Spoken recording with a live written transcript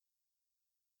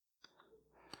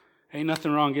Ain't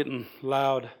nothing wrong getting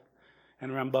loud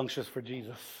and rambunctious for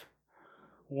Jesus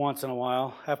once in a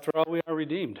while. After all, we are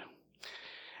redeemed.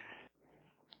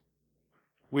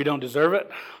 We don't deserve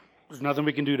it. There's nothing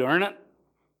we can do to earn it.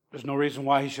 There's no reason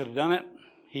why he should have done it.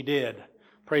 He did.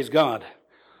 Praise God.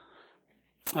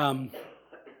 Sweating.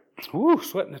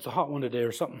 It's a hot one today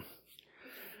or something.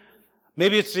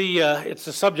 Maybe it's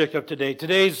the subject of today.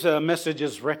 Today's message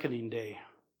is Reckoning Day.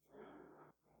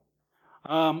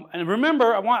 And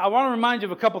remember, I want to remind you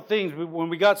of a couple things. When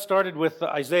we got started with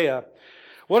Isaiah,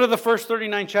 what are the first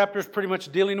 39 chapters pretty much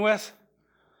dealing with?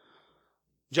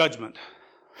 Judgment.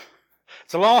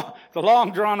 It's a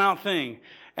long, drawn-out thing,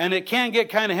 and it can get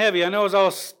kind of heavy. I know as I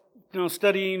was,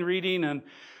 studying, reading, and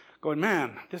going,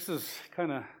 man, this is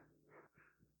kind of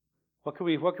what can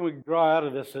we draw out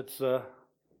of this? It's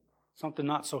something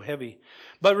not so heavy.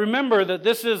 But remember that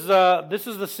this is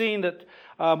the scene that.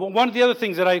 One of the other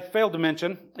things that I failed to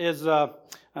mention is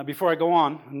before I go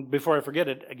on and before I forget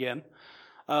it again,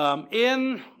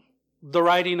 in the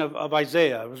writing of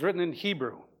Isaiah, it was written in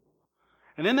Hebrew.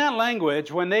 And in that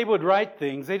language, when they would write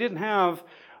things, they didn't have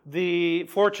the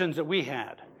fortunes that we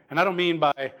had. And I don't mean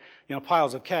by,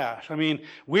 piles of cash. I mean,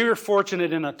 we were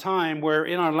fortunate in a time where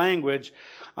in our language,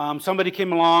 somebody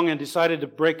came along and decided to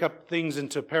break up things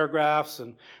into paragraphs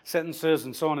and sentences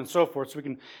and so on and so forth so we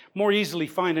can more easily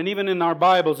find. And even in our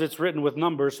Bibles, it's written with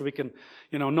numbers so we can,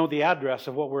 know the address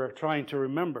of what we're trying to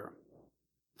remember.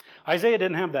 Isaiah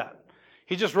didn't have that.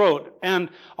 He just wrote. And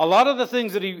a lot of the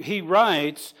things that he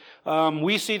writes,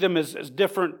 we see them as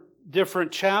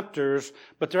different chapters,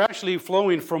 but they're actually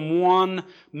flowing from one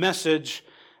message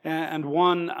and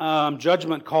one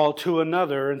judgment call to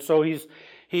another. And so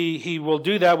he will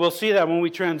do that. We'll see that when we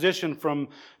transition from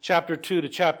chapter 2 to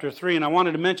chapter 3. And I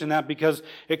wanted to mention that because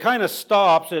it kind of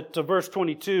stops at verse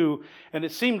 22, and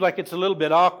it seems like it's a little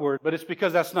bit awkward, but it's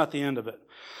because that's not the end of it.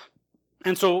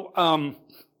 And so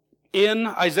in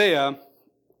Isaiah,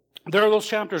 there are those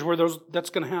chapters where that's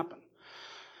going to happen.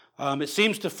 It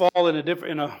seems to fall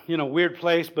in a weird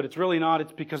place, but it's really not.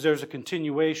 It's because there's a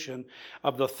continuation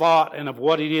of the thought and of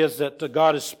what it is that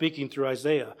God is speaking through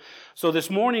Isaiah. So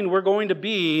this morning we're going to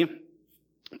be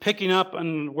picking up,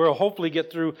 and we'll hopefully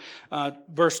get through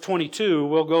verse 22.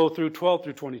 We'll go through 12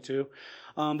 through 22.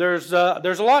 There's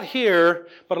a lot here,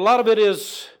 but a lot of it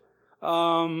is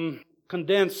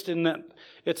condensed in that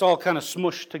it's all kind of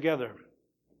smushed together.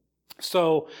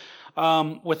 So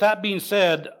with that being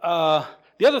said,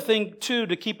 the other thing, too,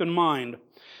 to keep in mind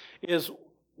is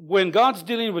when God's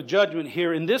dealing with judgment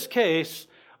here, in this case,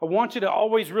 I want you to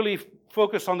always really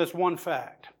focus on this one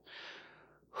fact.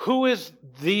 Who is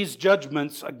these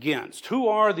judgments against? Who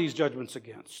are these judgments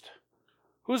against?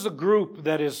 Who's the group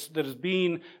that is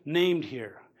being named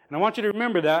here? And I want you to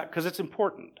remember that because it's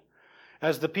important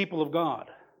as the people of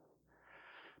God.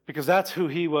 Because that's who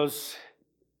he was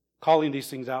calling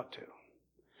these things out to.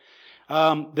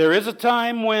 There is a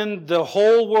time when the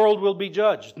whole world will be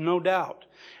judged, no doubt.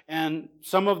 And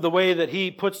some of the way that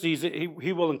he puts these,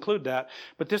 he will include that.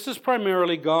 But this is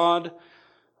primarily God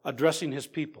addressing his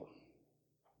people.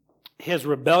 His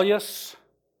rebellious,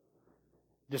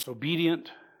 disobedient,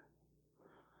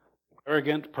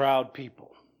 arrogant, proud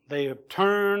people. They have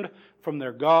turned from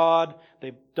their God.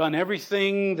 They've done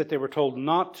everything that they were told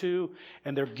not to,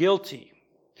 and they're guilty.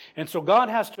 And so God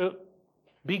has to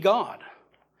be God.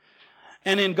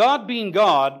 And in God being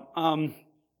God,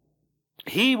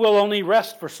 he will only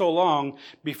rest for so long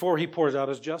before he pours out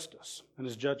his justice and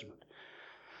his judgment.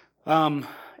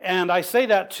 And I say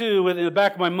that too, in the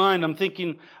back of my mind, I'm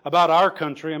thinking about our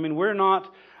country. I mean, we're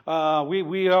not, we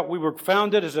were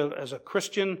founded as a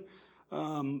Christian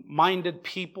minded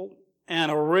people.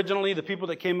 And originally the people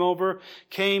that came over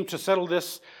came to settle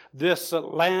this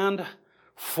land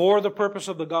for the purpose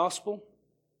of the gospel.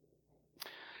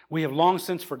 We have long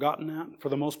since forgotten that, for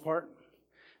the most part.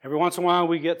 Every once in a while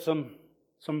we get some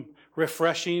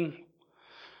refreshing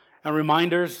and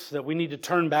reminders that we need to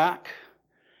turn back.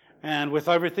 And with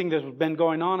everything that's been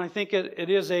going on, I think it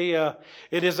is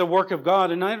a work of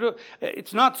God. And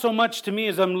it's not so much to me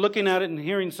as I'm looking at it and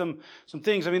hearing some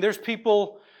things. I mean, there's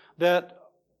people that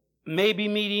may be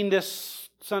meeting this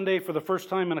Sunday for the first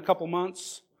time in a couple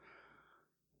months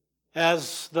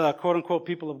as the quote-unquote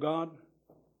people of God.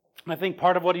 I think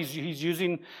part of what he's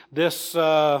using this,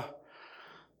 a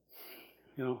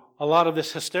lot of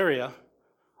this hysteria.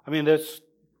 I mean, there's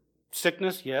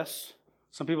sickness, yes.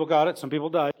 Some people got it, some people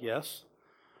died, yes.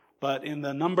 But in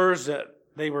the numbers that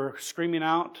they were screaming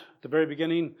out at the very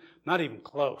beginning, not even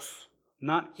close.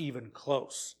 Not even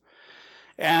close.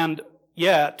 And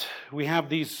yet, we have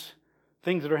these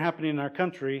things that are happening in our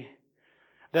country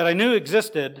that I knew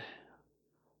existed,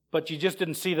 but you just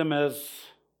didn't see them as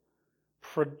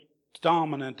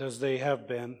predominant as they have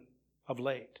been of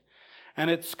late. And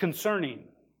it's concerning.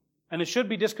 And it should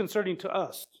be disconcerting to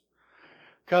us.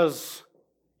 Because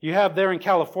you have there in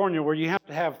California where you have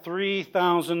to have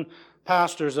 3,000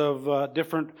 pastors of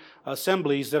different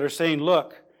assemblies that are saying,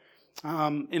 look,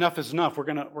 enough is enough. We're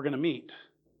gonna meet.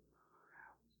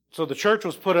 So the church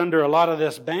was put under a lot of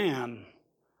this ban.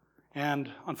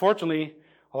 And unfortunately,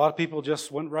 a lot of people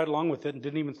just went right along with it and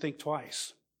didn't even think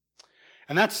twice.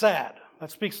 And that's sad.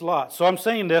 That speaks a lot. So I'm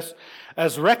saying this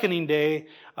as Reckoning Day.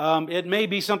 It may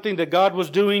be something that God was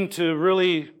doing to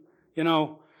really,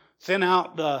 thin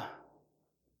out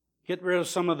get rid of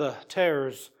some of the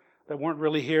tares that weren't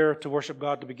really here to worship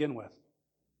God to begin with.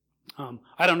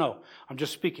 I don't know. I'm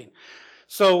just speaking.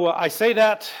 So I say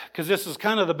that because this is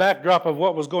kind of the backdrop of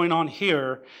what was going on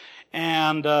here.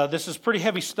 And this is pretty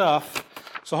heavy stuff.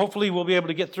 So hopefully we'll be able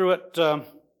to get through it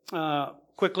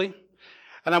quickly.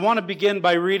 And I want to begin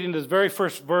by reading this very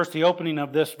first verse, the opening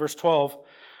of this, verse 12.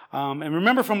 And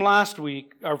remember from last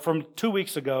week, or from 2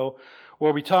 weeks ago,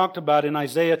 where we talked about in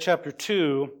Isaiah chapter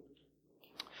 2,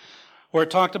 where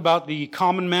it talked about the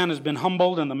common man has been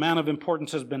humbled and the man of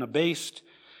importance has been abased.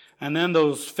 And then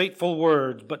those fateful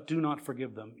words, but do not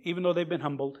forgive them. Even though they've been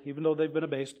humbled, even though they've been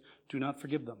abased, do not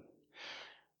forgive them.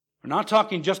 We're not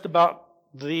talking just about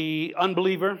the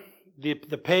unbeliever, the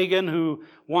pagan who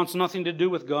wants nothing to do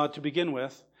with God to begin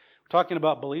with. We're talking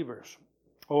about believers,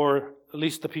 or at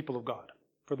least the people of God,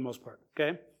 for the most part.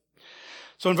 Okay?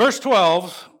 So in verse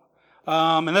 12,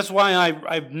 and that's why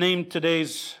I've named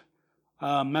today's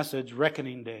message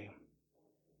Reckoning Day.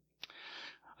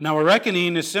 Now, a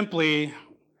reckoning is simply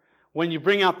when you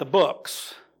bring out the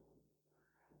books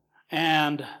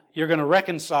and you're going to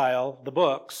reconcile the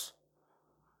books.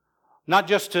 Not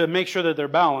just to make sure that they're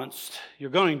balanced,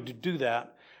 you're going to do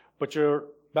that, but you're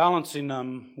balancing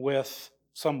them with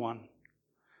someone.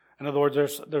 In other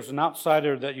words, there's an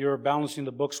outsider that you're balancing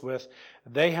the books with.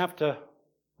 They have to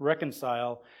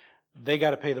reconcile. They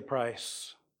got to pay the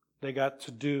price. They got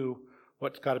to do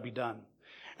what's got to be done.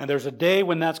 And there's a day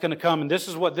when that's going to come, and this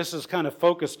is what this is kind of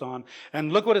focused on.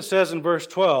 And look what it says in verse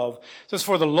 12. It says,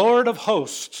 "For the Lord of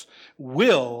hosts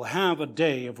will have a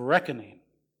day of reckoning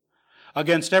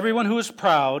against everyone who is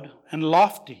proud and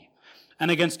lofty, and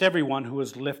against everyone who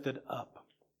is lifted up."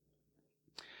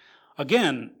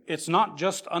 Again, it's not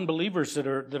just unbelievers that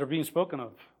are being spoken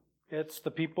of. It's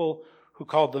the people who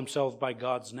called themselves by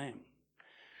God's name,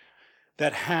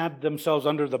 that had themselves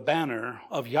under the banner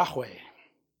of Yahweh.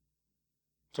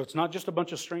 So it's not just a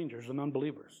bunch of strangers and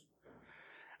unbelievers.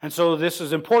 And so this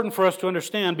is important for us to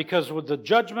understand, because the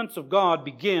judgments of God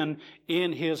begin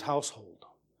in His household.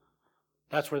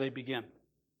 That's where they begin.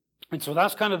 And so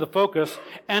that's kind of the focus.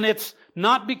 And it's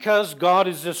not because God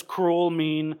is this cruel,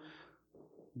 mean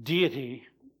deity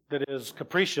that is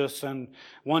capricious and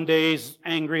one day He's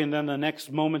angry and then the next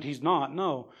moment He's not.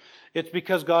 No. It's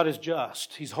because God is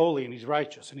just. He's holy and He's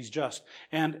righteous and He's just.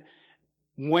 And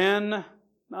when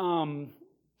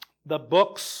the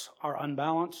books are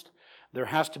unbalanced, there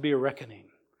has to be a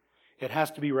reckoning. It has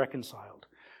to be reconciled.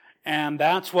 And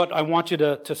that's what I want you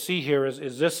to see here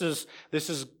is this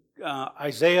is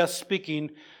Isaiah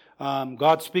speaking,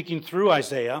 God speaking through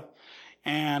Isaiah,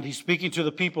 and He's speaking to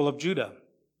the people of Judah.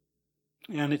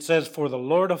 And it says, "For the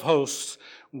Lord of hosts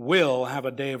will have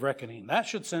a day of reckoning." That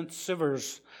should send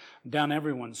shivers down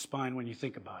everyone's spine when you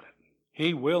think about it.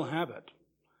 He will have it.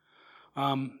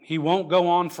 He won't go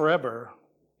on forever.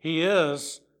 He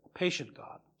is a patient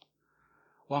God.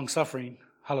 Long-suffering.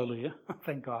 Hallelujah.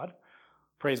 Thank God.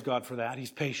 Praise God for that.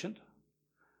 He's patient.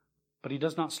 But He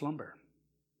does not slumber,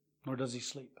 nor does He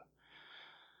sleep.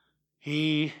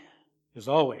 He is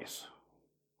always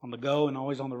on the go and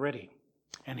always on the ready.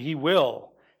 And He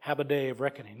will have a day of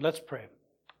reckoning. Let's pray.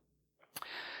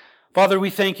 Father, we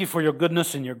thank You for Your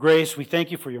goodness and Your grace. We thank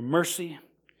You for Your mercy.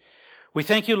 We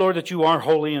thank You, Lord, that You are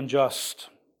holy and just.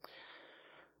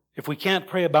 If we can't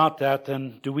pray about that,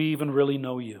 then do we even really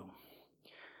know You?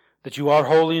 That You are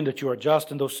holy and that You are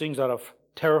just, and those things ought to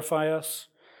terrify us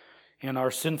in our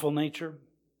sinful nature.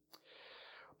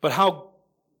 But how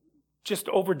just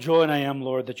overjoyed I am,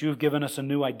 Lord, that You've given us a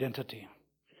new identity.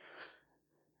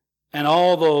 And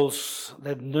all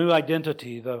the new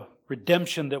identity, the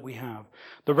redemption that we have,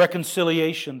 the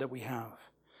reconciliation that we have,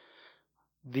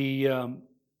 the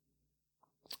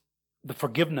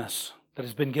forgiveness that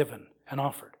has been given and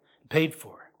offered, paid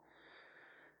for.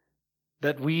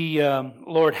 That we,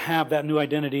 Lord, have that new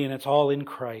identity, and it's all in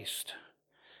Christ.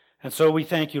 And so we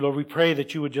thank You, Lord. We pray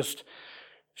that You would just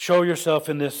show Yourself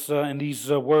in these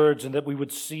words, and that we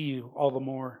would see You all the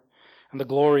more, and the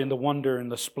glory and the wonder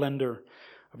and the splendor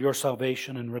of your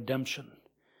salvation and redemption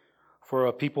for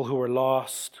a people who were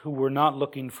lost, who were not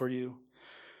looking for you,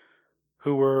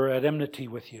 who were at enmity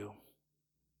with you.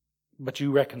 But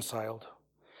you reconciled.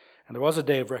 And there was a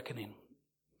day of reckoning.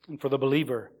 And for the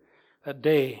believer, that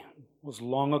day was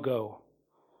long ago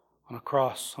on a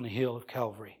cross on a hill of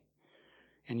Calvary.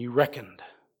 And you reckoned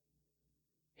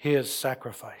His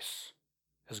sacrifice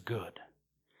as good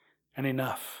and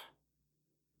enough.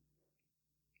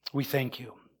 We thank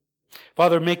you.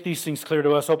 Father, make these things clear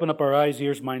to us. Open up our eyes,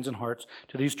 ears, minds, and hearts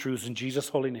to these truths in Jesus'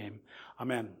 holy name.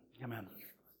 Amen. Amen.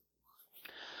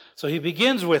 So he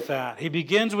begins with that. He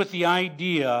begins with the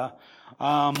idea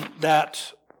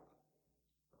that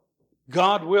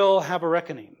God will have a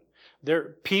reckoning. His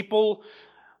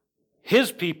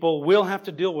people will have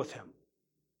to deal with Him.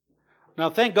 Now,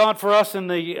 thank God for us in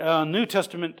the New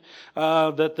Testament,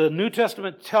 that the New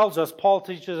Testament tells us, Paul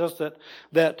teaches us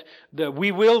that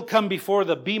we will come before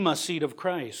the bema seat of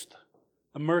Christ,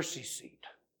 the mercy seat.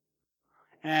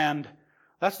 And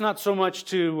that's not so much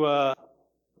to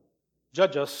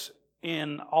judge us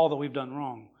in all that we've done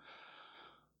wrong,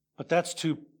 but that's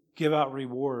to give out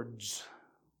rewards.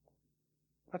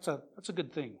 That's a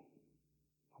good thing.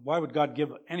 Why would God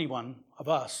give any one of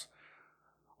us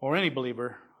or any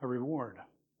believer a reward?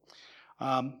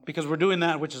 Because we're doing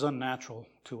that which is unnatural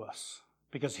to us,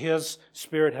 because His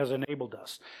Spirit has enabled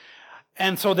us.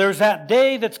 And so there's that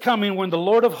day that's coming when the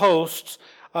Lord of hosts,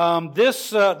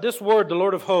 this word, the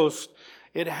Lord of hosts,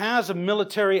 it has a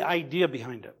military idea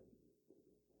behind it.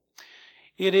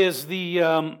 It is it's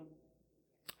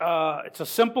a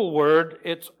simple word.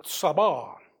 It's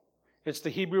sabah. It's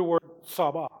the Hebrew word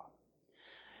sabah.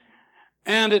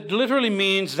 And it literally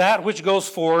means that which goes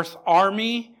forth,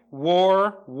 army,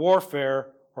 war, warfare,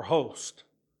 or host.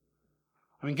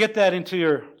 I mean, get that into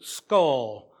your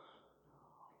skull.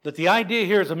 That the idea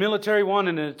here is a military one,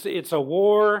 and it's a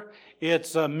war,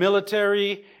 it's a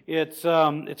military,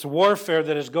 it's warfare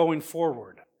that is going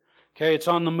forward. Okay, it's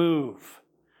on the move.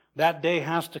 That day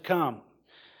has to come.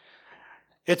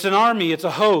 It's an army, it's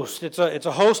a host. It's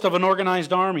a host of an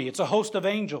organized army. It's a host of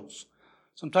angels.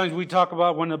 Sometimes we talk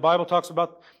about, when the Bible talks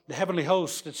about the heavenly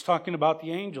host, it's talking about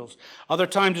the angels. Other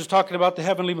times it's talking about the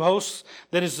heavenly hosts,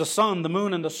 that is the sun, the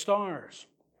moon, and the stars.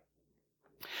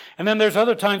 And then there's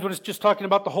other times when it's just talking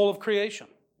about the whole of creation.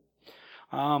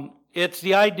 It's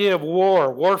the idea of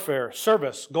war, warfare,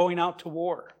 service, going out to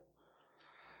war.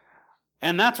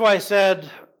 And that's why I said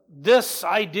this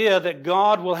idea that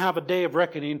God will have a day of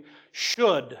reckoning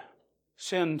should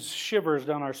send shivers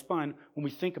down our spine when we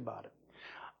think about it.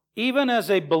 Even as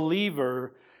a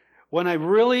believer, when I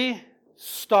really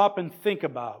stop and think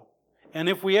about, and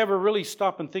if we ever really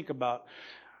stop and think about,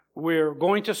 we're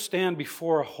going to stand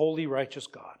before a holy, righteous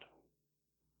God.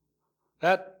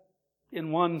 That,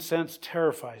 in one sense,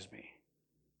 terrifies me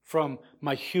from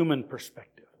my human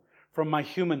perspective, from my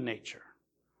human nature.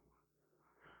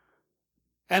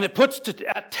 And it puts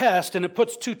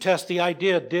to test the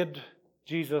idea, did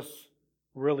Jesus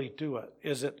really do it?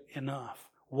 Is it enough?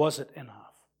 Was it enough?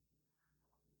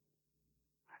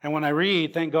 And when I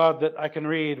read, thank God that I can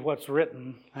read what's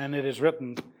written, and it is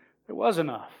written, it was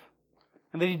enough.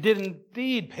 And that He did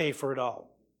indeed pay for it all.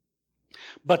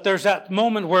 But there's that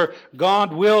moment where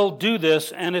God will do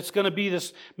this, and it's going to be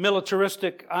this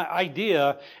militaristic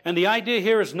idea. And the idea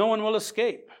here is no one will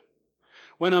escape.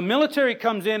 When a military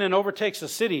comes in and overtakes a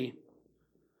city,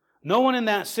 no one in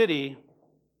that city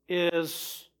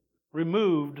is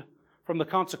removed from the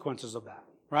consequences of that,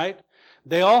 right?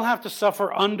 They all have to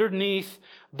suffer underneath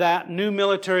that new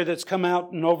military that's come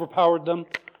out and overpowered them,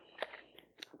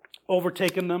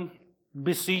 overtaken them,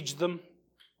 besieged them.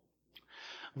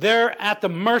 They're at the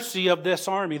mercy of this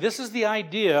army. This is the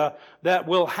idea that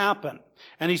will happen.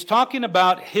 And he's talking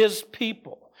about His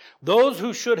people, those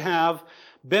who should have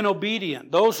been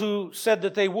obedient, those who said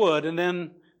that they would, and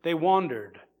then they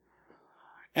wandered.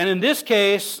 And in this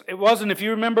case, it wasn't, if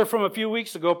you remember from a few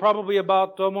weeks ago, probably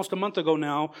about almost a month ago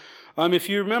now, if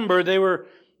you remember, they were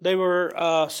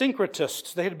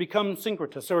syncretists. They had become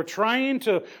syncretists. They were trying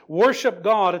to worship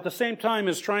God at the same time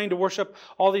as trying to worship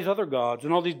all these other gods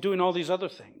and doing all these other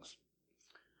things.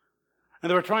 And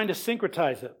they were trying to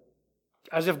syncretize it,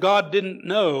 as if God didn't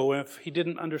know, if He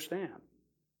didn't understand.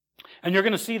 And you're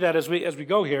going to see that as we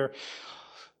go here.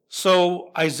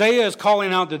 So Isaiah is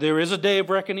calling out that there is a day of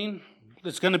reckoning.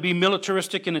 It's going to be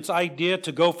militaristic in its idea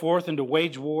to go forth and to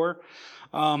wage war.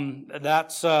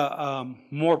 That's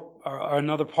more or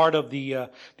another part of the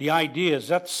ideas.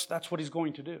 That's what He's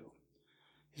going to do.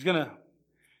 He's going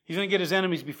to get His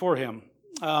enemies before Him.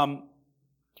 And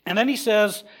then He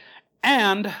says,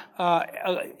 and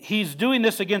He's doing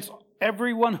this against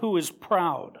everyone who is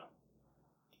proud.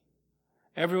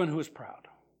 Everyone who is proud.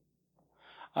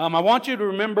 I want you to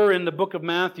remember in the book of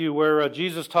Matthew where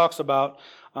Jesus talks about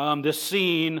this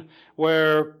scene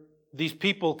where these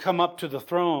people come up to the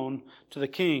throne, to the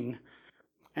king,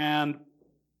 and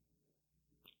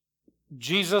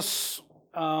Jesus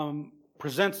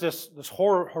presents this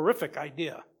horrific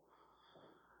idea.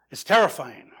 It's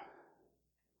terrifying.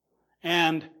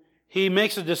 And he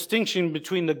makes a distinction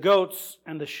between the goats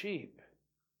and the sheep.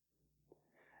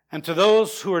 And to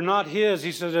those who are not his,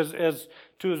 he says, as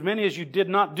to as many as you did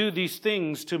not do these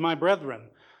things to my brethren,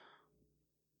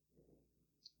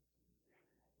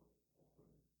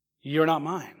 you're not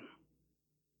mine.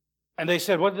 And they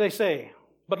said, what did they say?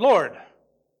 But Lord,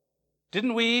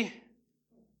 didn't we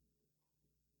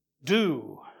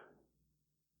do?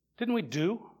 Didn't we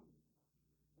do?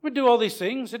 We do all these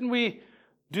things. Didn't we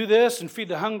do this and feed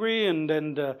the hungry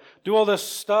and do all this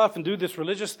stuff and do this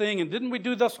religious thing? And didn't we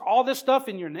do all this stuff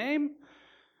in your name?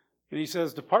 And he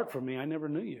says, depart from me, I never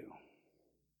knew you.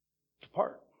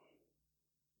 Depart.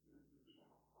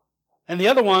 And the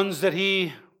other ones that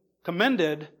he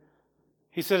commended,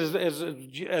 he said,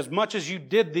 as much as you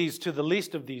did these to the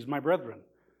least of these, my brethren,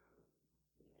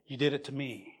 you did it to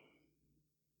me.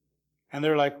 And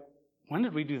they're like, when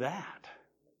did we do that?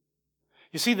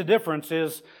 You see, the difference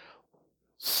is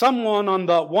someone on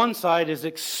the one side is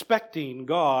expecting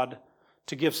God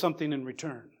to give something in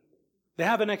return. They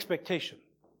have an expectation.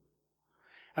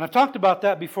 And I've talked about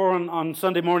that before on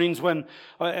Sunday mornings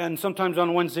and sometimes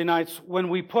on Wednesday nights when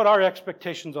we put our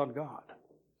expectations on God.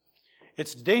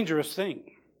 It's a dangerous thing.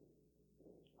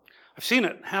 I've seen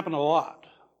it happen a lot.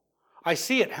 I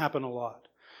see it happen a lot.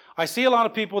 I see a lot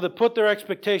of people that put their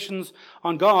expectations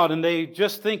on God and they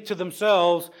just think to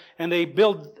themselves and they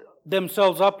build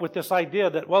themselves up with this idea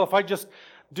that, well, if I just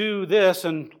do this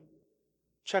and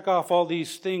check off all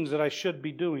these things that I should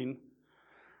be doing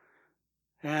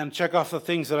and check off the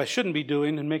things that I shouldn't be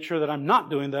doing and make sure that I'm not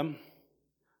doing them,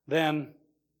 then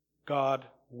God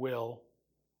will.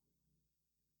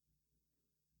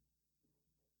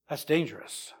 That's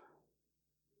dangerous.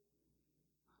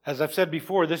 As I've said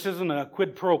before, this isn't a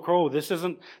quid pro quo. This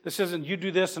isn't you do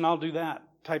this and I'll do that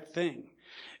type thing.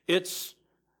 It's,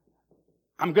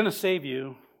 I'm going to save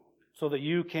you so that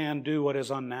you can do what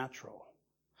is unnatural.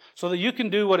 So that you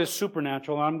can do what is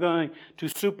supernatural. I'm going to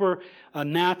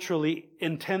supernaturally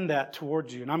intend that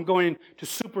towards you. And I'm going to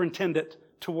superintend it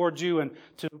towards you and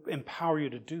to empower you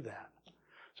to do that.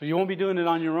 So you won't be doing it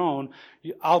on your own.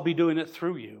 I'll be doing it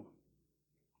through you.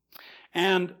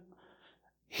 And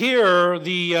here,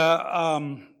 the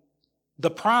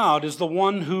proud is the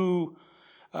one who,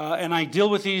 and I deal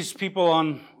with these people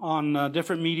on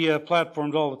different media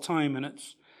platforms all the time, and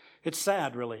it's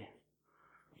sad, really,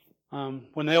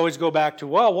 when they always go back to,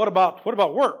 well, what about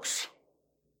works?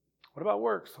 What about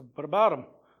works? What about them?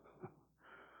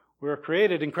 We were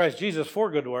created in Christ Jesus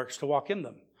for good works, to walk in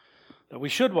them, that we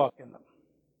should walk in them.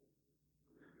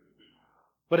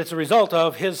 But it's a result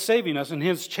of His saving us and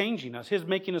His changing us, His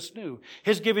making us new,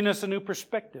 His giving us a new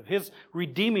perspective, His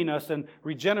redeeming us and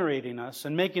regenerating us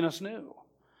and making us new.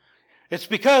 It's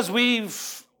because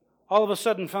we've all of a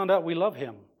sudden found out we love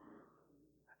Him.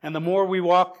 And the more we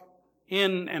walk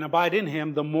in and abide in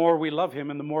Him, the more we love Him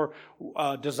and the more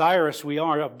desirous we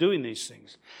are of doing these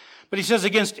things. But He says,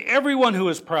 against everyone who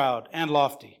is proud and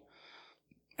lofty,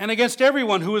 and against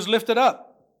everyone who is lifted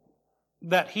up,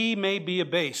 that he may be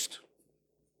abased.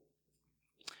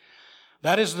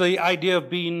 That is the idea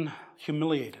of being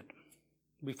humiliated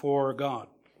before God.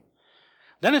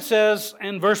 Then it says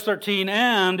in verse 13,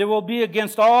 and it will be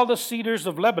against all the cedars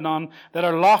of Lebanon that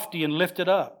are lofty and lifted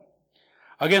up,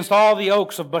 against all the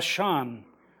oaks of Bashan,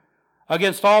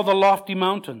 against all the lofty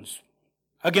mountains,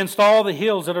 against all the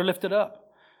hills that are lifted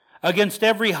up, against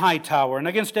every high tower, and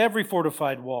against every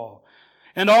fortified wall,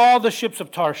 and all the ships of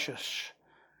Tarshish,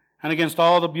 and against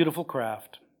all the beautiful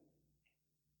craft.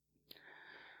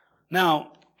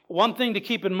 Now, one thing to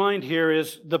keep in mind here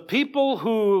is the people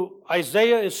who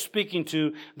Isaiah is speaking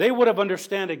to, they would have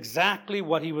understood exactly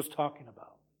what he was talking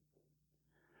about.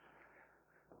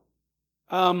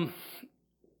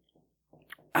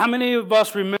 How many of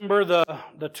us remember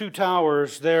the two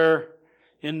towers there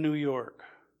in New York?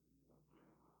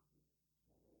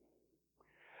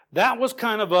 That was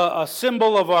kind of a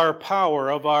symbol of our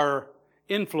power, of our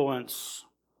influence,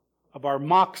 of our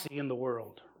moxie in the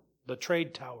world. The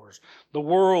trade towers, the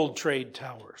world trade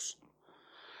towers.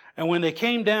 And when they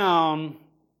came down,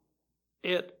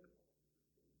 it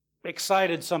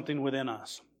excited something within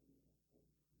us.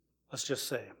 Let's just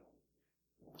say.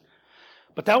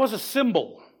 But that was a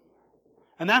symbol.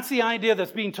 And that's the idea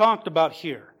that's being talked about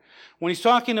here. When he's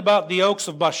talking about the oaks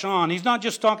of Bashan, he's not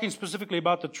just talking specifically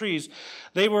about the trees.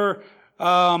 They were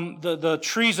the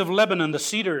trees of Lebanon, the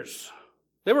cedars.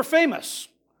 They were famous.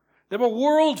 They were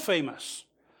world famous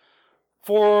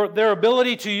for their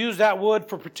ability to use that wood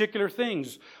for particular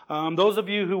things. Those of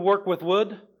you who work with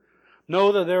wood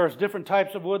know that there's different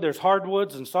types of wood. There's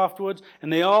hardwoods and softwoods,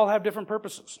 and they all have different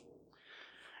purposes.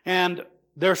 And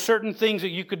there are certain things that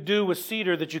you could do with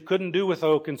cedar that you couldn't do with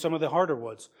oak and some of the harder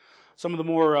woods, some of the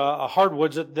more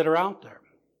hardwoods that are out there.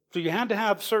 So you had to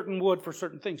have certain wood for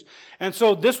certain things. And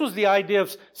so this was the idea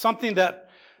of something that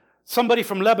somebody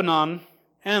from Lebanon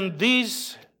and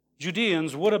these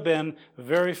Judeans would have been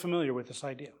very familiar with this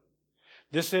idea.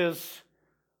 This is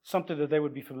something that they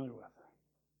would be familiar with.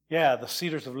 Yeah, the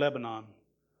cedars of Lebanon.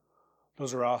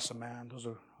 Those are awesome, man. Those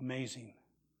are amazing.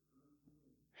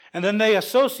 And then they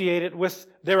associate it with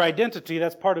their identity.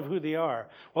 That's part of who they are.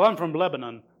 Well, I'm from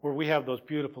Lebanon, where we have those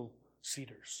beautiful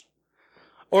cedars.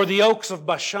 Or the oaks of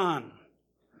Bashan.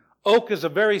 Oak is a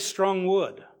very strong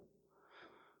wood.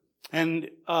 And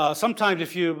sometimes,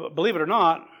 if you believe it or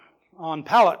not, on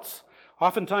pallets,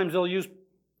 oftentimes they'll use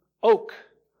oak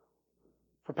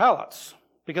for pallets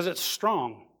because it's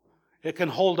strong. It can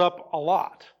hold up a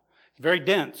lot. It's very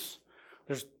dense.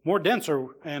 There's more denser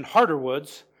and harder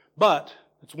woods, but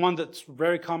it's one that's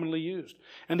very commonly used.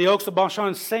 And the oaks of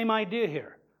Bashan, same idea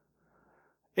here.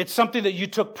 It's something that you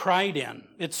took pride in.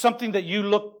 It's something that you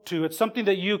looked to. It's something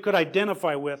that you could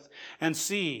identify with and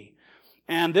see.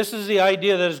 And this is the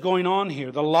idea that is going on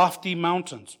here, the lofty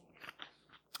mountains.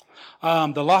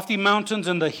 The lofty mountains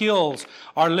and the hills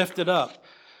are lifted up.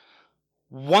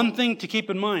 One thing to keep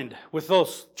in mind with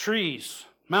those trees,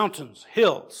 mountains,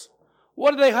 hills,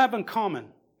 what do they have in common?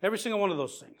 Every single one of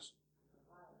those things.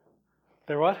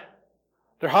 They're what?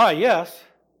 They're high, yes.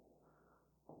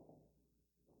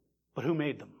 But who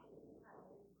made them?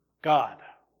 God.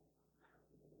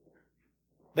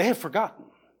 They have forgotten,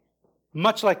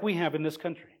 much like we have in this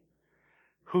country.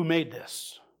 Who made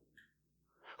this?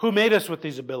 Who made us with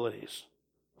these abilities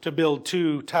to build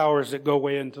 2 towers that go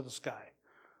way into the sky?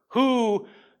 Who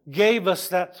gave us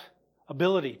that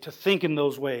ability to think in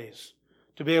those ways,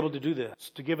 to be able to do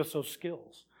this, to give us those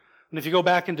skills? And if you go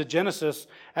back into Genesis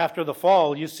after the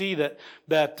fall, you see that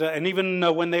and even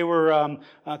when they were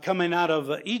coming out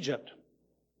of Egypt,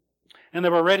 and they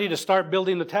were ready to start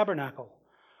building the tabernacle,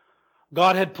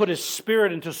 God had put His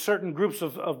Spirit into certain groups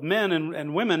of men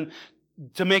and women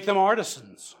to make them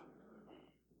artisans.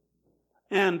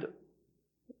 And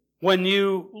when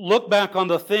you look back on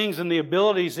the things and the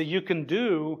abilities that you can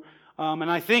do,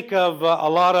 and I think of a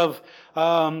lot of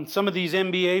some of these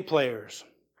NBA players.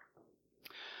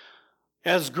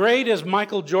 As great as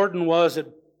Michael Jordan was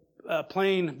at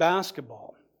playing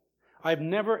basketball, I've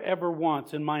never ever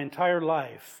once in my entire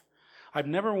life, I've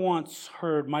never once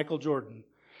heard Michael Jordan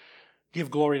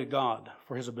give glory to God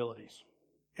for his abilities.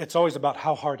 It's always about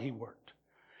how hard he worked.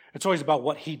 It's always about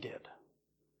what he did.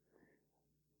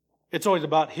 It's always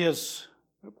about his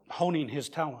honing his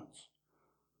talents.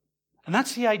 And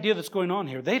that's the idea that's going on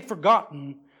here. They'd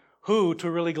forgotten who to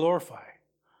really glorify.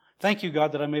 Thank you,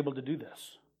 God, that I'm able to do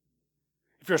this.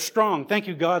 If you're strong, thank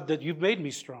you, God, that you've made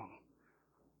me strong.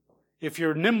 If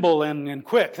you're nimble and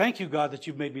quick, thank you, God, that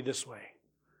you've made me this way.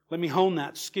 Let me hone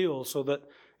that skill so that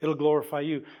it'll glorify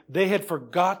you. They had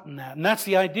forgotten that. And that's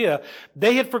the idea.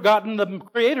 They had forgotten the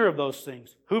creator of those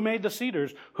things. Who made the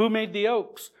cedars? Who made the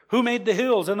oaks? Who made the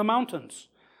hills and the mountains?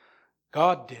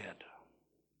 God did.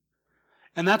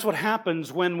 And that's what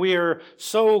happens when we are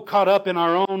so caught up in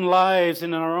our own lives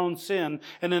and in our own sin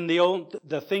and in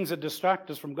the things that distract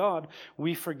us from God,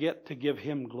 we forget to give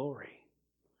Him glory.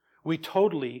 We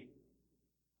totally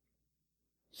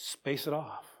space it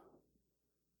off.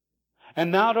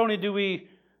 And not only do we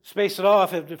space it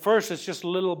off, at first it's just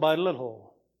little by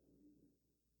little.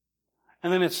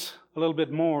 And then it's a little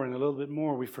bit more and a little bit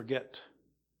more we forget.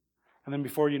 And then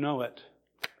before you know it,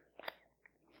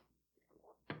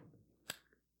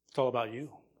 it's all about you.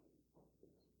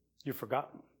 You've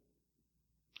forgotten.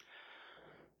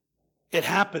 It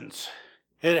happens.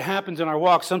 It happens in our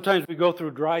walk. Sometimes we go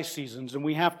through dry seasons and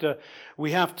we have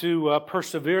to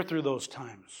persevere through those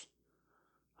times.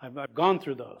 I've gone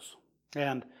through those.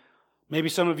 And maybe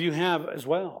some of you have as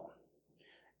well.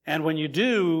 And when you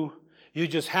do, you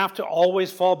just have to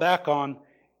always fall back on,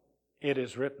 it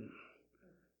is written.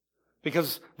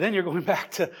 Because then you're going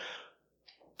back to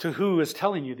who is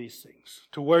telling you these things,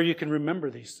 to where you can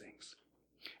remember these things.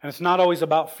 And it's not always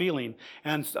about feeling.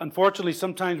 And unfortunately,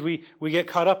 sometimes we get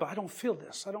caught up. I don't feel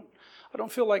this. I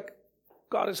don't feel like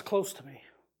God is close to me.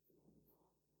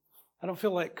 I don't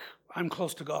feel like I'm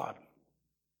close to God.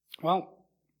 Well,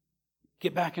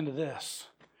 get back into this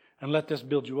and let this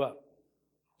build you up.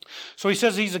 So he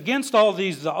says he's against all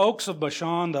these, the oaks of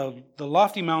Bashan, the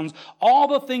lofty mountains, all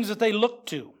the things that they look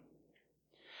to.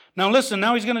 Now listen,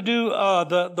 now he's going to do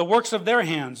the works of their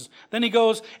hands. Then he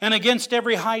goes, and against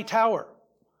every high tower.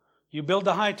 You build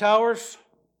the high towers,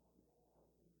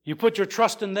 you put your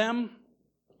trust in them,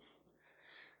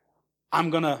 I'm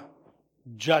going to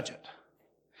judge it.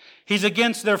 He's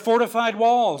against their fortified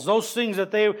walls, those things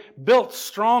that they built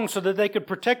strong so that they could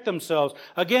protect themselves.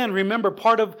 Again, remember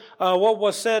part of what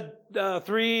was said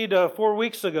 3 to 4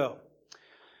 weeks ago,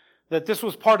 that this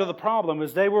was part of the problem,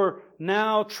 is they were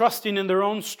now trusting in their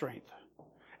own strength.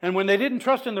 And when they didn't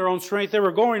trust in their own strength, they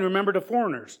were going, remember, to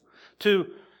foreigners to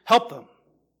help them.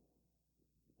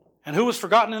 And who was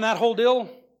forgotten in that whole deal?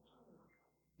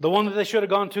 The one that they should have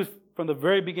gone to from the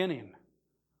very beginning.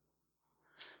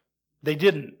 They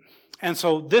didn't. And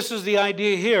so this is the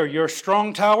idea here. Your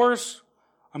strong towers,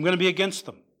 I'm going to be against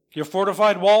them. Your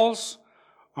fortified walls,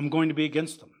 I'm going to be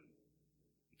against them.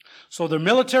 So their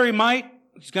military might,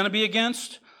 he's going to be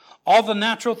against. All the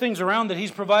natural things around that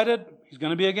he's provided, he's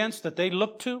going to be against, that they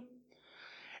look to.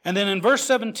 And then in verse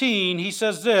 17, he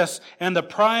says this, and the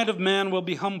pride of man will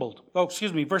be humbled.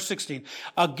 Verse 16.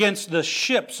 Against the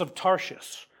ships of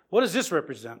Tarshish. What does this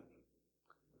represent?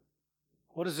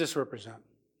 What does this represent?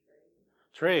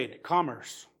 Trade,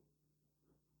 commerce,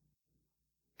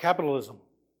 capitalism.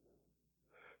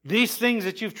 These things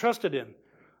that you've trusted in.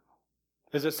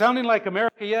 Is it sounding like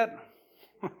America yet?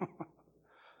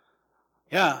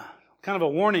 Yeah, kind of a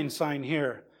warning sign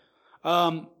here.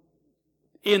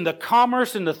 In the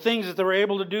commerce and the things that they were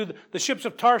able to do, the ships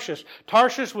of Tarshish.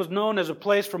 Tarshish was known as a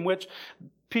place from which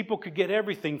people could get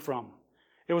everything from.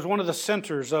 It was one of the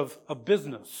centers of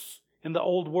business in the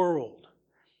old world.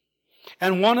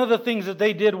 And one of the things that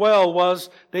they did well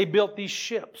was they built these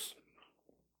ships.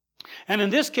 And in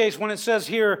this case, when it says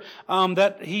here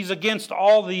that he's against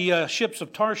all the ships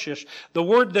of Tarshish, the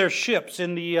word there, ships,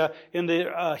 in the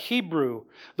Hebrew,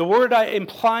 the word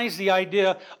implies the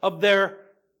idea of their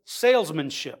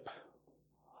salesmanship.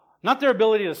 Not their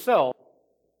ability to sell,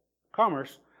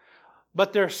 commerce,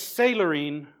 but their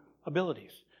sailoring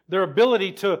abilities. Their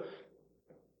ability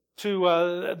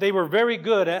they were very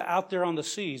good out there on the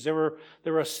seas. They were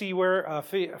a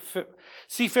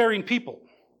seafaring people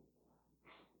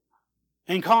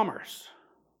in commerce.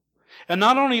 And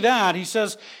not only that, he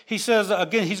says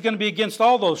again, he's going to be against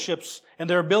all those ships and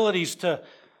their abilities to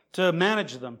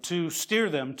manage them, to steer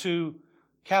them, to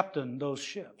captain those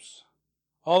ships.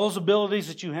 All those abilities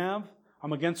that you have,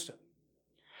 I'm against it.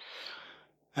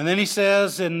 And then he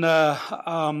says, and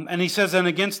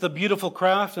against the beautiful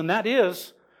craft, and that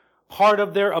is part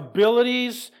of their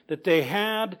abilities that they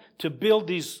had to build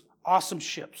these awesome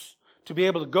ships, to be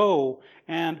able to go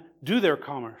and do their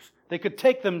commerce. They could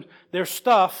take their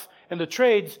stuff and the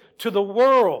trades to the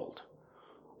world.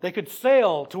 They could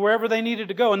sail to wherever they needed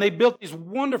to go, and they built these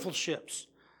wonderful ships.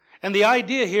 And the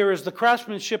idea here is the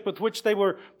craftsmanship with which they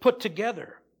were put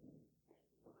together.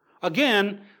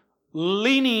 Again,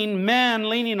 leaning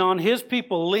on his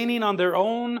people, leaning on their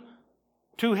own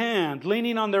two hands,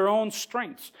 leaning on their own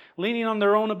strengths, leaning on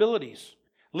their own abilities,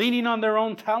 leaning on their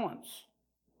own talents,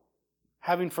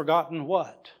 having forgotten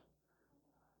what?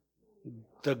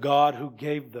 The God who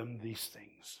gave them these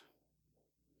things.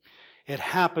 It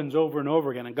happens over and over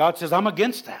again. And God says, I'm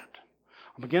against that.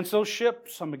 I'm against those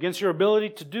ships. I'm against your ability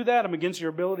to do that. I'm against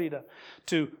your ability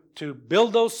to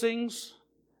build those things,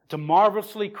 to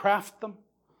marvelously craft them.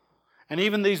 And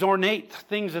even these ornate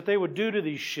things that they would do to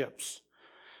these ships.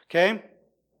 Okay?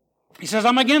 He says,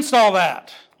 I'm against all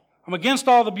that. I'm against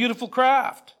all the beautiful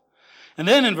craft. And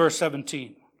then in verse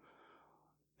 17,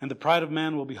 and the pride of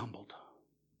man will be humbled.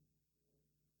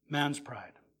 Man's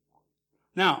pride.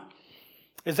 Now,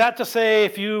 is that to say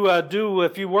if you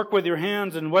work with your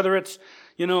hands, and whether it's,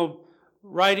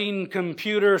 writing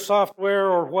computer software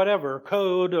or whatever,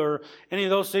 code or any of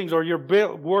those things, or you're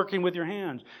working with your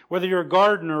hands, whether you're a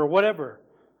gardener or whatever,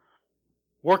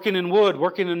 working in wood,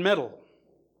 working in metal,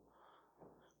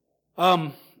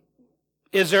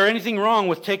 is there anything wrong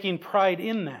with taking pride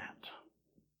in that?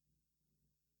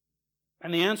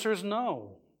 And the answer is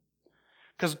no.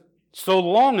 Because so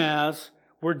long as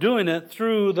we're doing it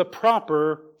through the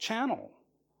proper channel.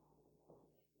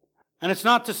 And it's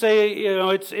not to say,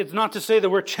 it's not to say that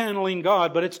we're channeling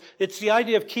God, but it's the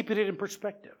idea of keeping it in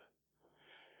perspective.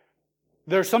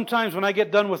 There's sometimes when I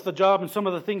get done with the job and some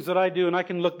of the things that I do, and I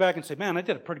can look back and say, man, I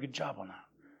did a pretty good job on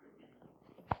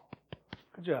that.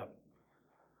 Good job.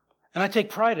 And I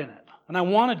take pride in it. And I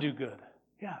want to do good.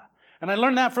 Yeah. And I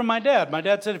learned that from my dad. My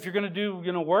dad said, if you're going to do,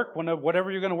 work,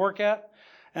 whatever you're going to work at,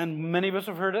 and many of us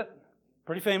have heard it,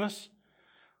 pretty famous,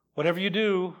 whatever you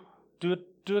do, do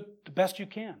it the best you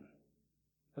can,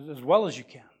 as well as you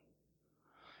can.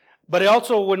 But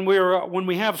also, when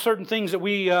we have certain things that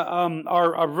we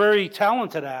are very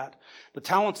talented at, the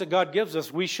talents that God gives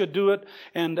us, we should do it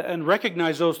and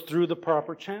recognize those through the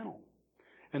proper channel,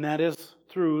 and that is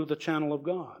through the channel of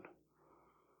God,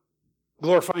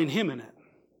 glorifying Him in it.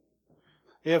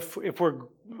 If we're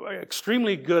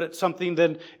extremely good at something,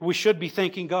 then we should be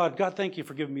thanking God. God, thank you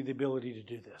for giving me the ability to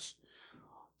do this.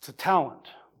 It's a talent.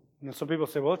 Some people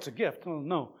say, well, it's a gift. Oh,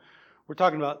 no. We're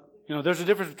talking about, there's a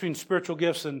difference between spiritual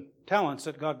gifts and talents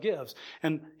that God gives.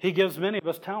 And He gives many of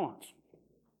us talents.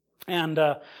 And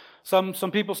some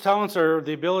people's talents are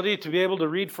the ability to be able to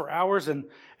read for hours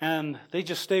and they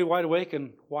just stay wide awake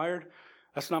and wired.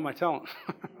 That's not my talent.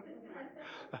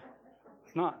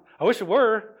 It's not. I wish it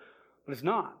were, but it's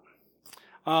not.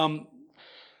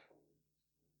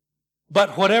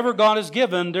 But whatever God has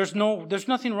given, there's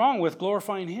nothing wrong with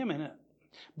glorifying Him in it.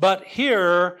 But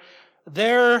here,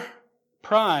 their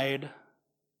pride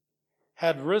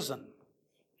had risen.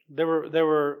 They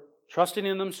were trusting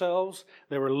in themselves.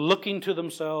 They were looking to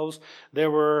themselves. They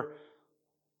were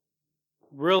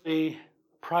really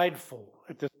prideful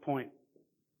at this point.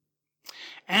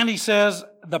 And he says,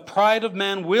 the pride of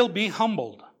man will be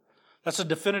humbled. That's a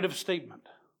definitive statement.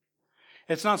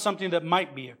 It's not something that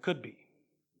might be, it could be.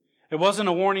 It wasn't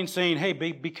a warning saying, hey,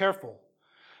 be careful.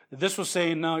 This was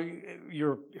saying, no, if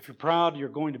you're proud, you're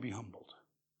going to be humbled.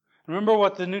 Remember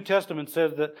what the New Testament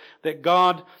says, that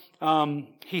God,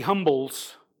 He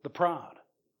humbles the proud.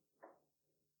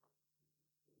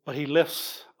 But He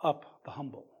lifts up the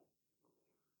humble.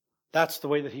 That's the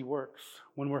way that He works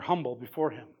when we're humble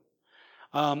before Him.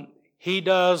 He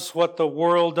does what the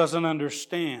world doesn't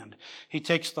understand. He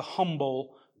takes the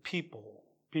humble people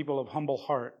of humble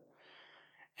heart,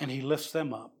 and He lifts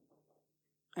them up,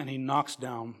 and He knocks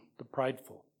down the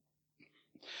prideful.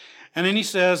 And then He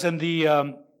says, and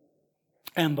the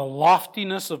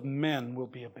loftiness of men will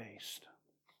be abased.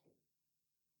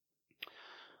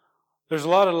 There's a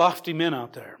lot of lofty men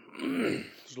out there.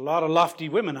 There's a lot of lofty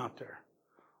women out there.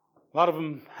 A lot of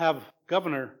them have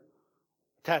governor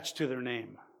attached to their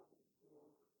name.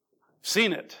 I've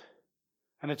seen it.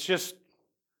 And it's just,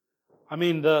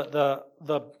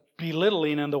 the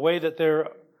belittling and the way that they're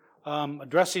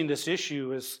addressing this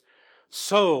issue is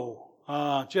so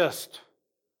just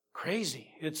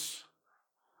crazy.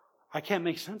 I can't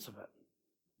make sense of it.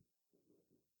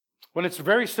 When it's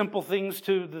very simple things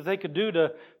that they could do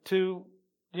to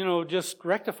just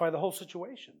rectify the whole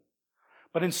situation.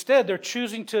 But instead, they're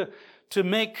choosing to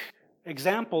make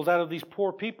examples out of these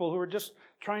poor people who are just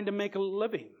trying to make a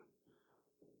living.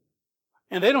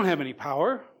 And they don't have any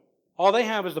power. All they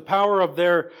have is the power of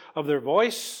their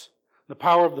voice, the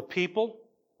power of the people.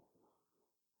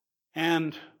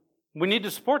 And we need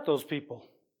to support those people.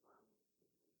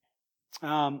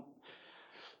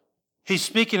 He's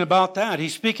speaking about that.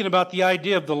 He's speaking about the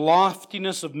idea of the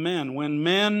loftiness of men. When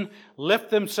men lift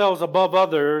themselves above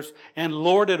others and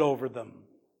lord it over them.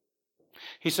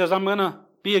 He says, I'm going to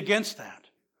be against that.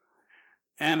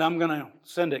 And I'm going to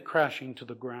send it crashing to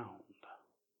the ground.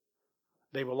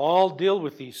 They will all deal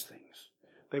with these things.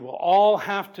 They will all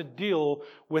have to deal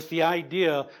with the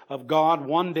idea of God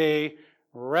one day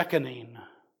reckoning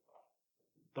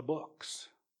the books.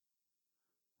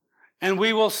 And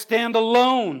we will stand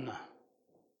alone.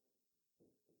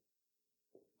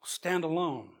 Stand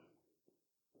alone.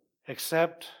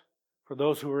 Except for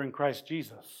those who are in Christ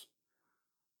Jesus.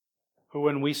 Who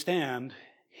when we stand,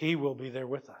 He will be there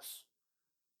with us.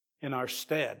 In our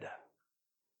stead.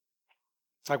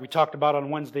 Like we talked about on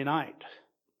Wednesday night.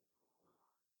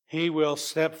 He will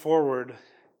step forward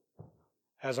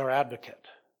as our advocate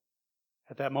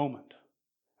at that moment.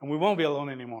 And we won't be alone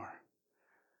anymore.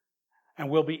 And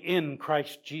we'll be in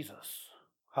Christ Jesus.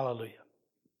 Hallelujah.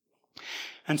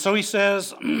 And so he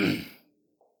says,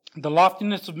 the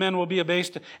loftiness of men will be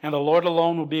abased, and the Lord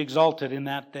alone will be exalted in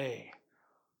that day.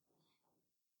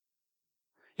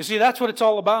 You see, that's what it's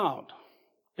all about.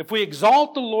 If we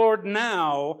exalt the Lord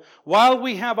now, while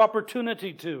we have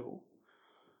opportunity to,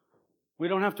 we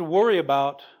don't have to worry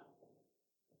about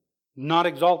not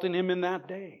exalting Him in that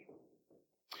day.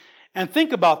 And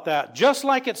think about that. Just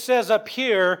like it says up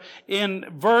here in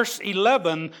verse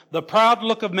 11, the proud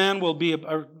look of man will be,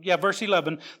 verse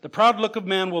 11, the proud look of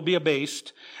man will be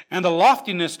abased, and the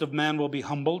loftiness of man will be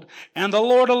humbled, and the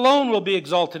Lord alone will be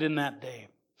exalted in that day.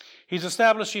 He's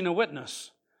establishing a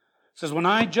witness. It says, when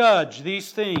I judge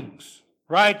these things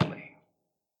rightly,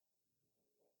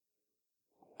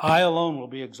 I alone will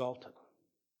be exalted.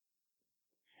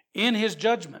 In His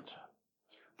judgment.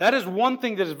 That is one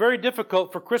thing that is very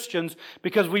difficult for Christians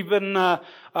because we've been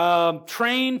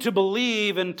trained to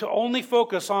believe and to only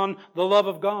focus on the love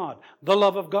of God, the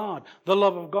love of God, the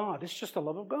love of God. It's just the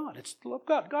love of God. It's the love of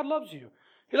God. God loves you.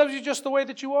 He loves you just the way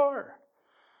that you are.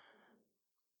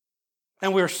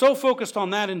 And we're so focused on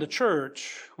that in the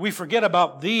church, we forget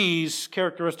about these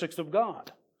characteristics of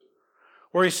God.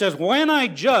 Where He says, when I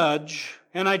judge,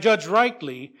 and I judge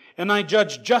rightly, and I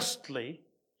judge justly,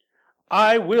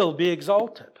 I will be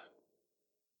exalted.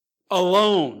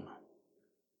 Alone.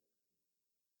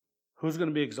 Who's going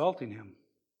to be exalting Him?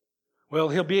 Well,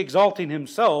 He'll be exalting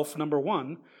Himself, number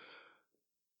one,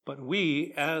 but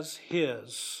we as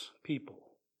His people,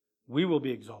 we will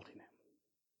be exalting Him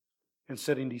and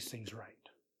setting these things right.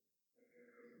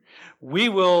 We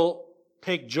will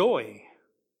take joy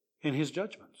in His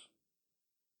judgments.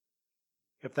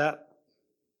 If that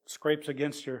scrapes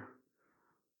against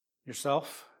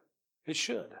yourself, it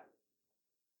should.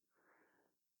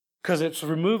 Because it's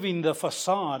removing the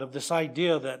facade of this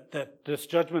idea that this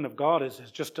judgment of God is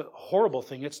just a horrible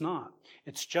thing. It's not.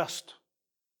 It's just.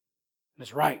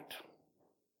 It's right.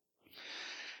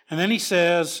 And then He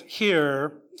says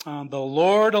here, the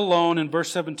Lord alone, in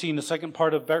verse 17, the second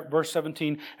part of verse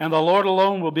 17, and the Lord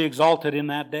alone will be exalted in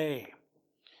that day.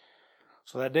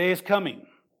 So that day is coming.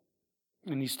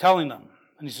 And He's telling them.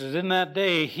 And He says, in that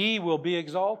day, He will be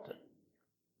exalted.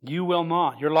 You will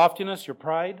not. Your loftiness, your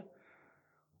pride,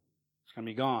 it's going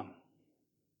to be gone.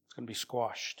 It's going to be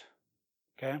squashed.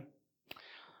 Okay?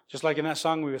 Just like in that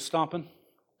song we were stomping,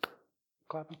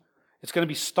 clapping. It's going to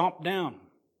be stomped down.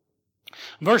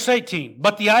 Verse 18,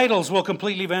 but the idols will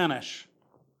completely vanish.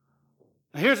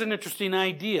 Now here's an interesting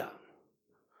idea.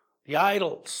 The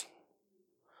idols.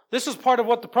 This is part of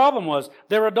what the problem was.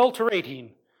 They're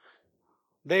adulterating.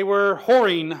 They were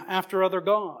whoring after other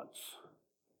gods.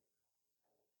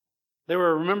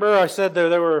 Remember I said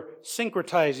they were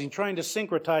syncretizing, trying to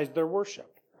syncretize their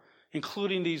worship,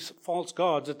 including these false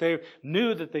gods that they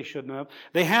knew that they shouldn't have.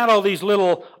 They had all these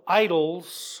little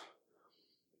idols.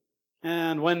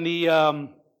 And when the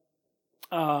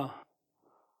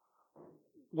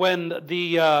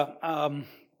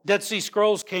Dead Sea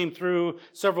Scrolls came through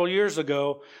several years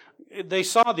ago, they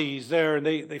saw these there, and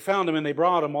they found them, and they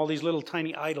brought them, all these little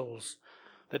tiny idols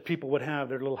that people would have,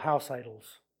 their little house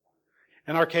idols.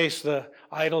 In our case, the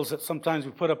idols that sometimes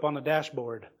we put up on the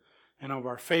dashboard, and of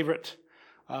our favorite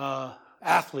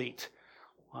athlete.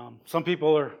 Some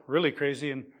people are really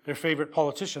crazy, and their favorite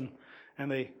politician,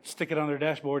 and they stick it on their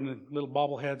dashboard and little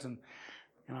bobbleheads, and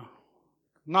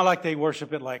not like they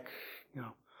worship it like,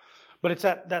 but it's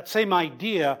that same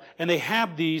idea, and they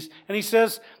have these, and He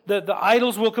says that the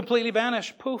idols will completely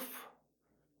vanish. Poof.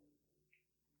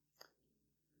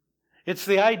 It's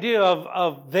the idea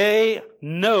of they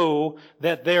know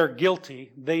that they're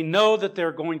guilty. They know that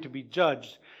they're going to be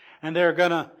judged, and they're going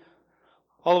to,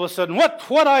 all of a sudden,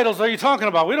 what idols are you talking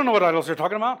about? We don't know what idols they're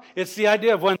talking about. It's the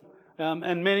idea of when,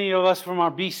 and many of us from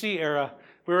our BC era,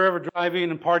 we were ever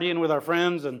driving and partying with our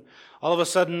friends, and all of a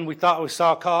sudden we thought we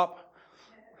saw a cop.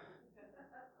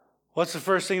 What's the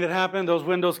first thing that happened? Those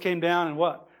windows came down, and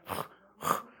what?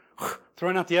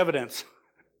 Throwing out the evidence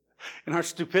in our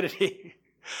stupidity.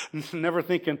 Never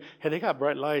thinking, hey, they got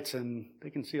bright lights and they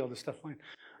can see all this stuff fine.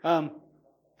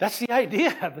 That's the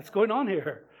idea that's going on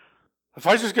here. If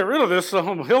I just get rid of this,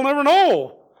 he'll never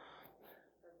know.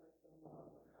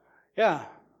 Yeah,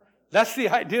 that's the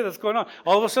idea that's going on.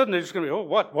 All of a sudden, they're just going to be, oh,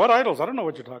 what idols? I don't know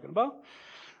what you're talking about.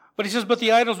 But he says, but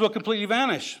the idols will completely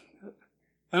vanish.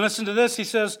 And listen to this, he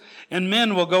says, and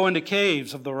men will go into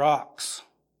caves of the rocks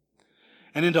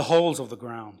and into holes of the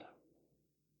ground.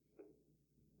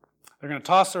 They're going to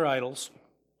toss their idols.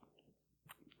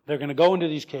 They're going to go into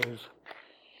these caves.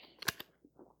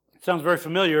 It sounds very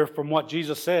familiar from what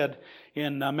Jesus said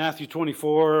in Matthew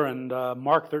 24 and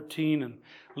Mark 13 and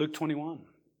Luke 21.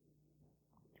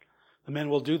 The men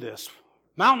will do this.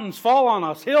 Mountains fall on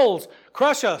us, hills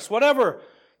crush us, whatever.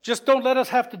 Just don't let us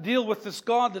have to deal with this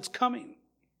God that's coming.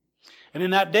 And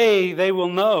in that day they will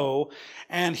know.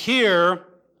 And here,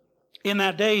 in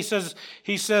that day, he says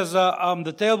that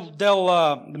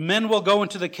the men will go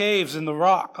into the caves in the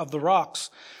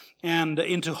rocks and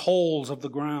into holes of the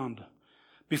ground.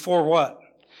 Before what?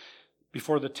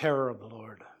 Before the terror of the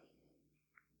Lord.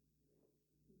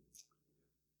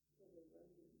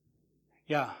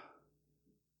 Yeah.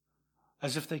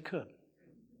 As if they could.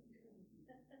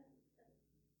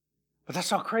 But that's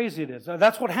how crazy it is.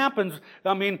 That's what happens.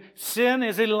 I mean, sin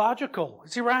is illogical.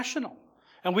 It's irrational.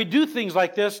 And we do things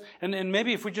like this, and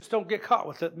maybe if we just don't get caught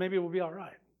with it, maybe we'll be all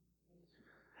right.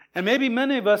 And maybe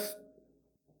many of us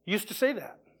used to say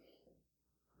that.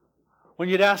 when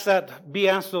you'd be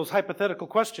asked those hypothetical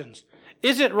questions.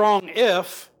 Is it wrong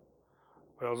if,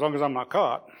 well, as long as I'm not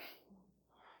caught?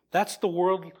 That's the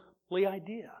worldly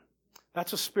idea.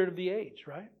 That's the spirit of the age,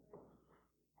 right?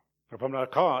 If I'm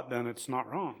not caught, then it's not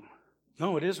wrong.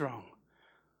 No, it is wrong.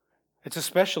 It's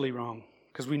especially wrong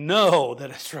because we know that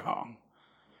it's wrong.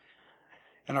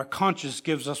 And our conscience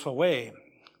gives us away.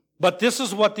 But this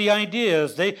is what the idea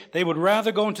is. They would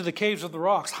rather go into the caves of the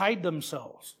rocks, hide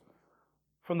themselves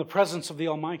from the presence of the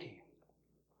Almighty.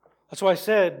 That's why I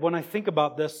said, when I think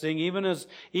about this thing, even as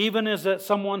that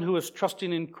someone who is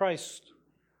trusting in Christ,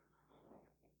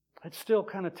 it's still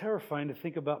kind of terrifying to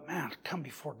think about, man, come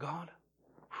before God.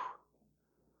 Whew.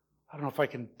 I don't know if I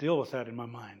can deal with that in my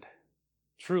mind.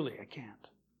 Truly, I can't.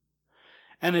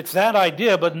 And it's that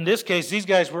idea, but in this case, these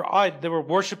guys were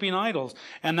worshiping idols,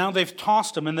 and now they've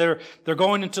tossed them, and they're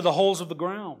going into the holes of the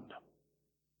ground.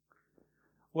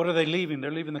 What are they leaving?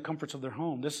 They're leaving the comforts of their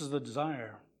home. This is the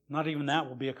desire. Not even that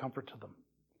will be a comfort to them.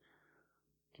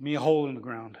 Give me a hole in the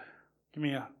ground. Give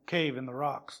me a cave in the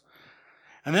rocks.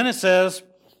 And then it says,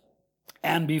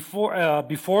 and before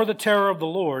the terror of the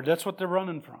Lord, that's what they're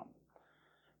running from.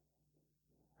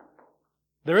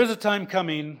 There is a time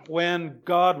coming when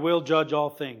God will judge all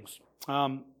things.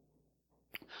 I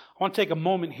want to take a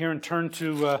moment here and turn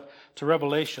to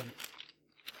Revelation.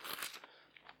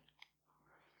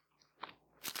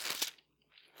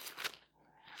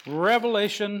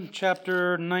 Revelation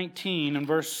chapter 19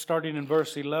 and starting in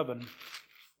verse 11.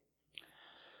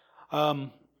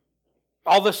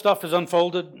 All this stuff is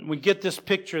unfolded. We get this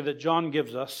picture that John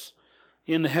gives us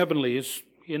in the heavenlies,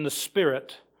 in the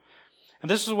Spirit. And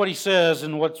this is what he says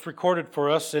in what's recorded for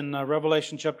us in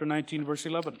Revelation chapter 19, verse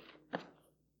 11.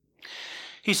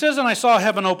 He says, and I saw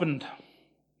heaven opened,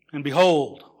 and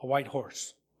behold, a white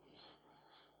horse.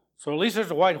 So at least there's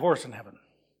a white horse in heaven.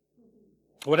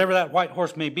 Whatever that white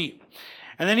horse may be.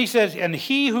 And then he says, and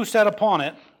he who sat upon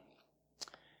it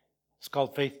is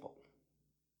called faithful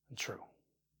and true.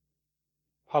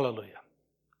 Hallelujah.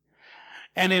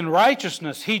 And in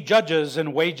righteousness he judges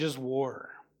and wages war.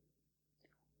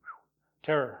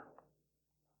 Terror.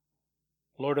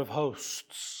 Lord of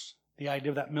hosts. The idea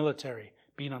of that military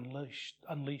being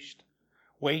unleashed.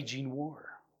 Waging war.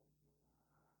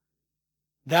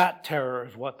 That terror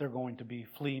is what they're going to be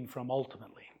fleeing from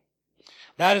ultimately.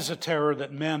 That is a terror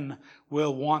that men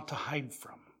will want to hide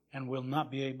from and will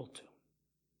not be able to.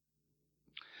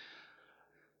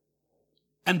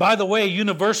 And by the way,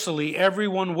 universally,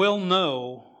 everyone will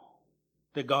know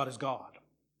that God is God.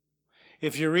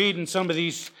 If you read in some of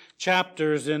these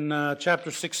chapters, in chapter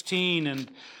 16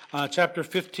 and chapter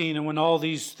 15, and when all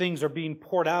these things are being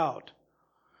poured out,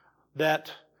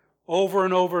 that over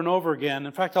and over and over again,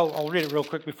 in fact, I'll read it real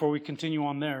quick before we continue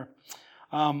on there.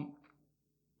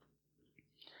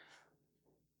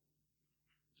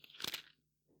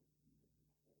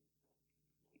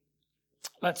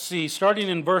 Let's see, starting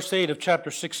in verse 8 of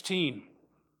chapter 16,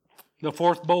 the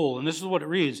fourth bowl, and this is what it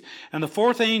reads. And the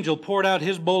fourth angel poured out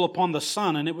his bowl upon the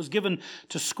sun, and it was given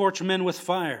to scorch men with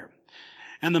fire.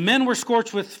 And the men were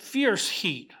scorched with fierce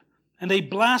heat, and they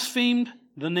blasphemed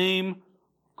the name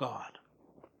of God.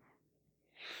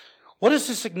 What is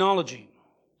this acknowledging?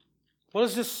 What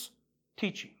is this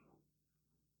teaching?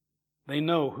 They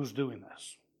know who's doing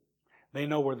this. They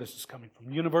know where this is coming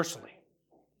from, universally.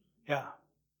 Yeah.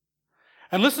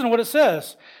 And listen to what it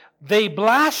says. They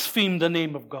blasphemed the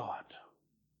name of God.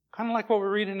 Kind of like what we're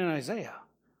reading in Isaiah.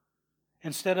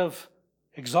 Instead of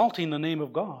exalting the name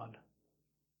of God,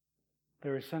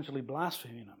 they're essentially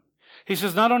blaspheming Him. He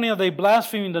says not only are they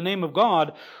blaspheming the name of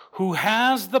God, who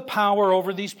has the power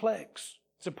over these plagues.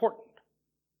 It's important.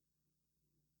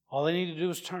 All they need to do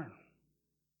is turn.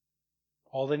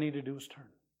 All they need to do is turn.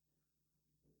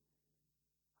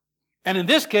 And in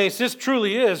this case, this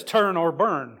truly is turn or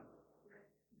burn.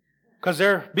 Because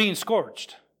they're being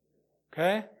scorched.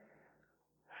 Okay?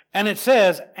 And it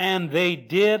says, and they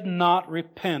did not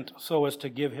repent so as to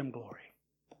give Him glory.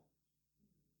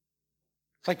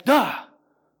 It's like, duh!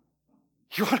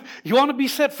 You want to be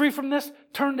set free from this?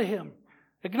 Turn to Him.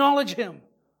 Acknowledge Him.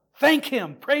 Thank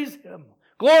Him. Praise Him.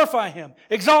 Glorify Him.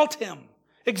 Exalt Him.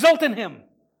 Exult in Him.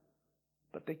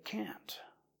 But they can't.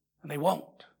 And they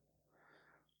won't.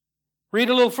 Read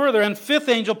a little further. And fifth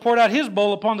angel poured out his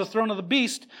bowl upon the throne of the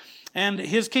beast, and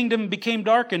his kingdom became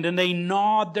darkened, and they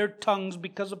gnawed their tongues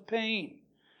because of pain.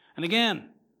 And again,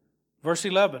 verse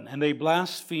 11, and they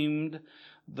blasphemed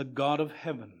the God of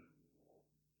heaven.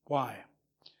 Why?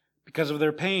 Because of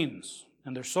their pains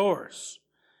and their sores.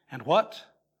 And what?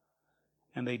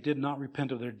 And they did not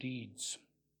repent of their deeds.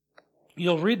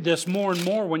 You'll read this more and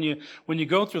more when you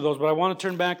go through those, but I want to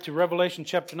turn back to Revelation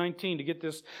chapter 19 to get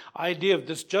this idea of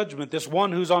this judgment, this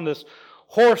one who's on this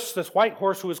horse, this white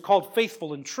horse, who is called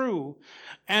faithful and true.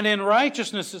 And in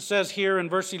righteousness, it says here in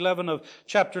verse 11 of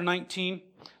chapter 19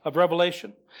 of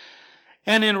Revelation,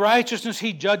 and in righteousness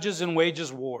he judges and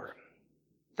wages war.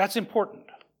 That's important.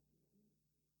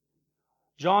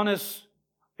 John is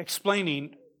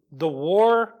explaining the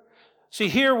war. See,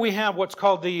 here we have what's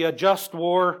called the just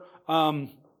war. I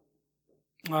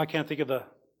can't think of the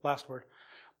last word.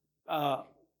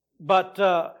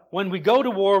 But when we go to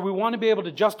war, we want to be able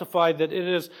to justify that it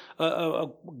is a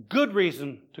good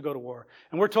reason to go to war.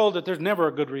 And we're told that there's never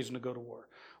a good reason to go to war.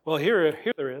 Well, here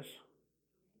there is.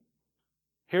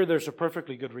 Here there's a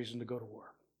perfectly good reason to go to war.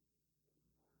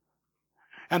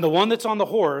 And the one that's on the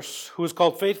horse, who is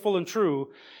called faithful and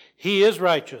true, he is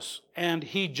righteous, and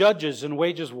he judges and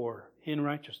wages war in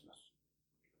righteousness.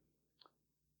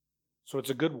 So it's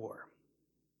a good war.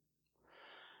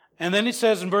 And then it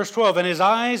says in verse 12, and his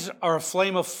eyes are a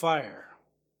flame of fire.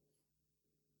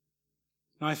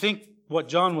 Now I think what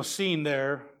John was seeing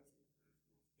there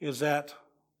is that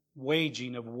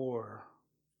waging of war.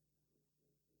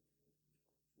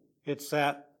 It's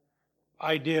that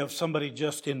idea of somebody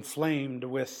just inflamed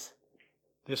with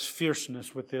this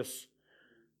fierceness, with this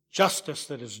justice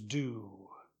that is due.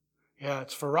 Yeah,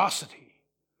 it's ferocity.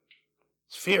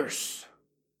 It's fierce.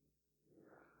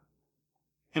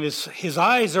 And his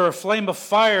eyes are a flame of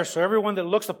fire, so everyone that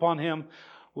looks upon him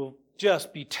will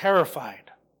just be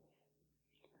terrified.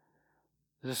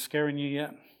 Is this scaring you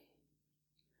yet?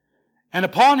 And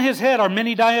upon his head are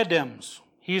many diadems.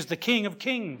 He is the King of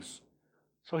kings.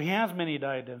 So he has many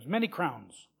diadems, many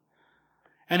crowns.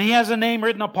 And he has a name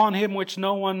written upon him which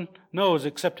no one knows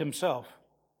except himself.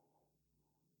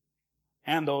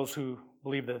 And those who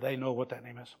believe that they know what that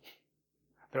name is.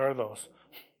 There are those.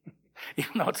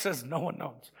 Even though it says no one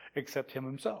knows except him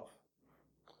himself.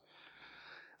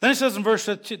 Then it says in verse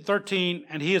 13,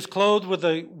 and he is clothed with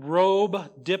a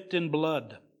robe dipped in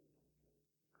blood.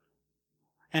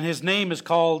 And his name is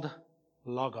called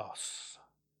Logos.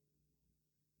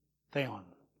 Theon.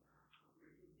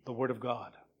 The Word of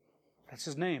God. That's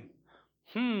his name.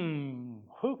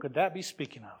 Who could that be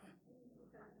speaking of?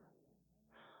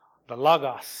 The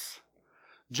Logos.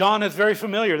 John is very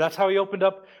familiar. That's how he opened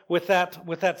up with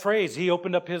that phrase. He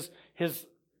opened up his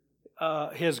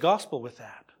gospel with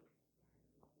that.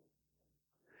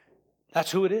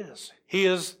 That's who it is. He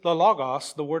is the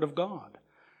Logos, the Word of God.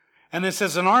 And it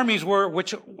says, and armies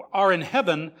which are in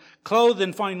heaven, clothed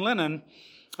in fine linen,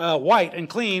 white and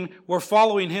clean, were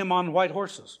following him on white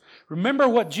horses. Remember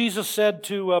what Jesus said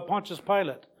to Pontius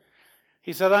Pilate.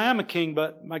 He said, I am a king,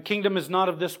 but my kingdom is not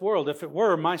of this world. If it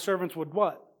were, my servants would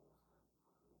what?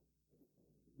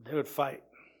 They would fight.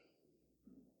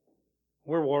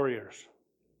 We're warriors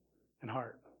in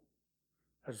heart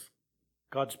as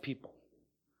God's people.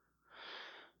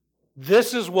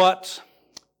 This is what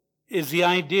is the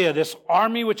idea, this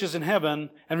army which is in heaven.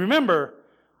 And remember,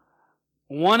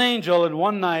 one angel in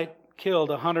one night killed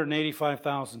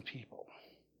 185,000 people.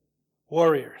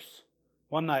 Warriors.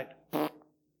 One night.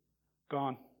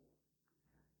 Gone.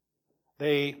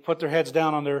 They put their heads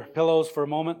down on their pillows for a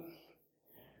moment.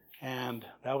 And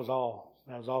that was all.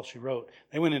 That was all she wrote.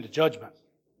 They went into judgment.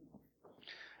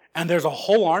 And there's a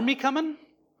whole army coming?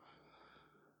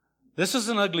 This is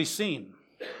an ugly scene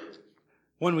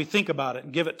when we think about it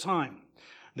and give it time.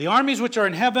 The armies which are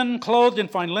in heaven, clothed in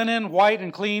fine linen, white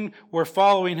and clean, were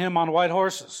following him on white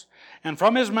horses. And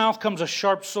from his mouth comes a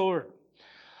sharp sword,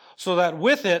 so that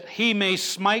with it he may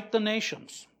smite the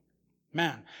nations.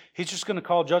 Man, he's just going to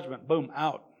call judgment. Boom,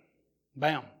 out.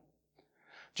 Bam.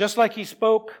 Just like he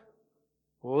spoke,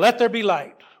 let there be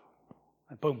light.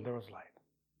 And boom, there was light.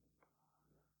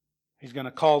 He's going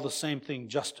to call the same thing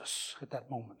justice at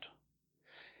that moment.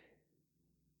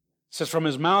 It says, from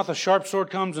his mouth a sharp sword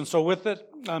comes, and so with it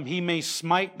he may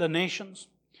smite the nations,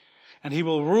 and he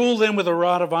will rule them with a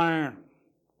rod of iron.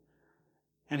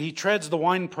 And he treads the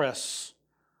winepress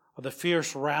of the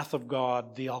fierce wrath of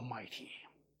God, the Almighty.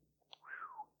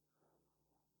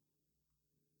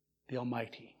 The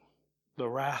Almighty. The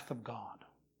wrath of God.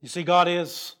 You see,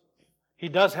 He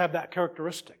does have that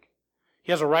characteristic.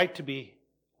 He has a right to be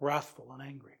wrathful and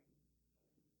angry.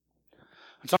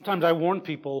 And sometimes I warn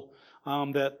people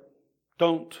that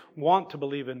don't want to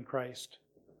believe in Christ,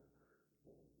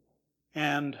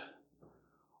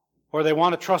 or they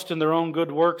want to trust in their own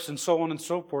good works and so on and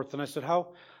so forth. And I said,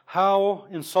 how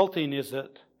insulting is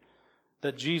it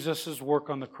that Jesus' work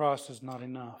on the cross is not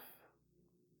enough?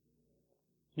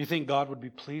 You think God would be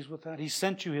pleased with that? He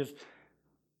sent you His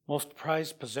most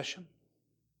prized possession.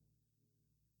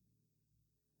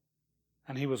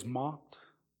 And he was mocked.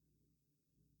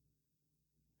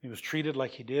 He was treated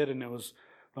like he did, and it was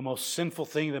the most sinful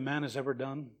thing that man has ever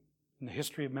done in the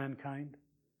history of mankind,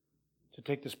 to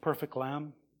take this perfect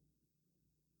lamb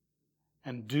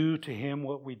and do to him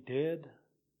what we did,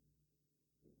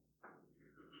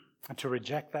 and to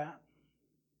reject that.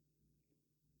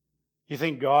 You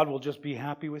think God will just be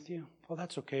happy with you? Well,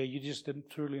 that's okay. You just didn't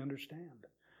truly understand.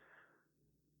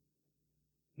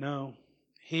 No,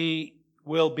 He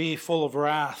will be full of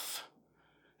wrath,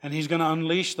 and He's going to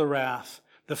unleash the wrath,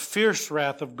 the fierce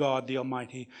wrath of God the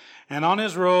Almighty. And on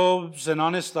His robes and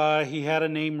on His thigh He had a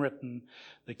name written,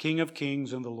 the King of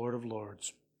Kings and the Lord of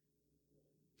Lords.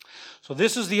 So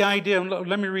this is the idea.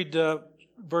 Let me read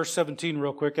verse 17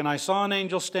 real quick. And I saw an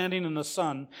angel standing in the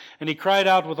sun, and he cried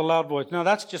out with a loud voice. Now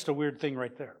that's just a weird thing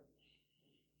right there.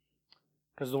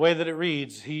 Because the way that it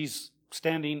reads, he's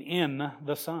standing in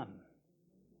the sun.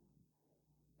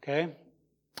 Okay?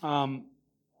 And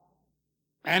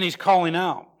he's calling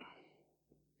out.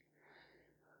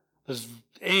 This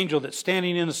angel that's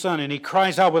standing in the sun, and he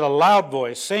cries out with a loud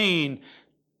voice, saying,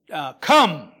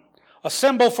 Come,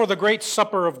 assemble for the great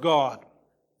supper of God,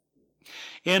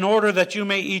 in order that you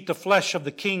may eat the flesh of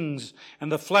the kings,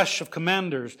 and the flesh of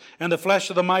commanders, and the flesh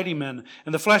of the mighty men,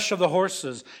 and the flesh of the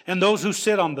horses, and those who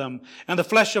sit on them, and the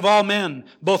flesh of all men,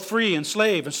 both free and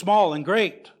slave, and small and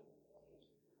great.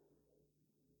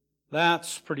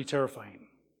 That's pretty terrifying.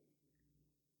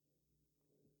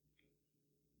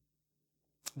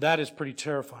 That is pretty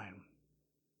terrifying,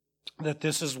 that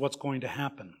this is what's going to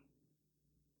happen.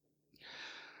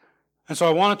 And so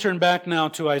I want to turn back now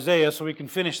to Isaiah so we can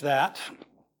finish that.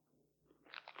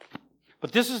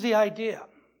 But this is the idea,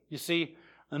 you see,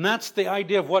 and that's the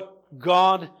idea of what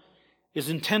God is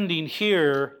intending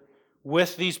here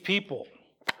with these people.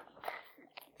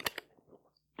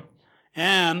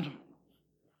 And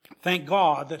thank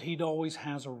God that He always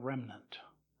has a remnant.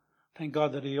 Thank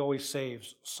God that He always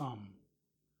saves some.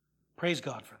 Praise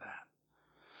God for that.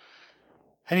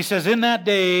 And He says, in that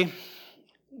day,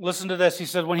 listen to this. He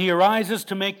said, when He arises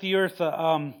to make the earth,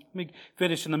 let me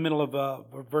finish in the middle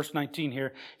of verse 19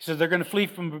 here. He says, they're going to flee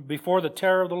from before the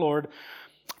terror of the Lord,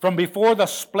 from before the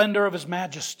splendor of His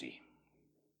majesty.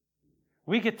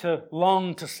 We get to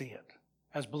long to see it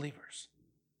as believers.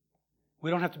 We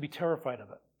don't have to be terrified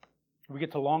of it. We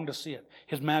get to long to see it,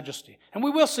 His majesty. And we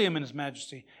will see Him in His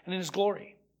majesty and in His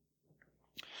glory.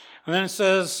 And then it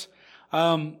says,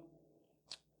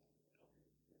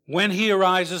 when He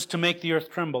arises to make the earth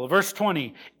tremble. Verse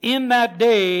 20, in that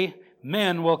day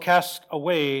men will cast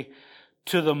away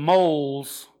to the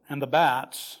moles and the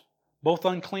bats, both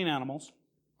unclean animals,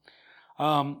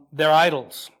 their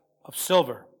idols of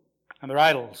silver and their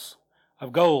idols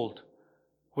of gold,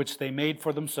 which they made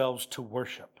for themselves to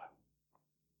worship.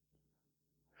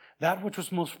 That which was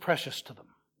most precious to them.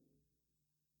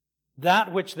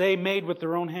 That which they made with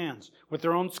their own hands, with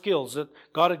their own skills that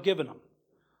God had given them.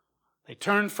 They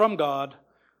turned from God,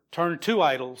 turned to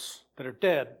idols that are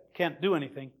dead, can't do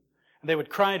anything, and they would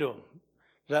cry to Him.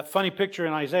 That funny picture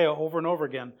in Isaiah over and over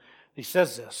again, he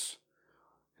says this.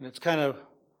 And it's kind of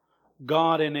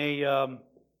God in a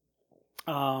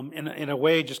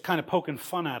way just kind of poking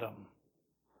fun at them.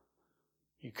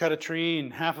 You cut a tree,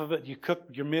 and half of it you cook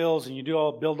your meals, and you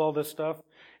build all this stuff,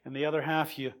 and the other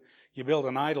half you build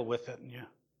an idol with it, and you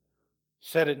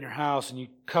set it in your house, and you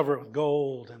cover it with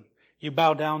gold, and you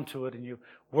bow down to it, and you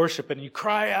worship it, and you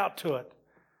cry out to it,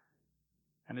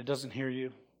 and it doesn't hear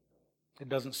you. It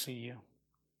doesn't see you.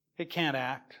 It can't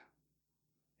act.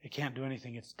 It can't do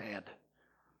anything. It's dead.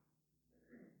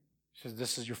 He says,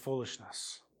 this is your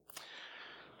foolishness.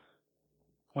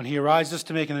 When He arises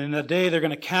to make, and in a day they're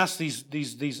going to cast these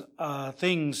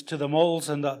things to the moles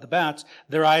and the bats,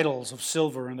 their idols of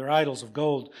silver and their idols of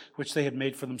gold, which they had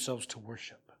made for themselves to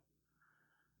worship.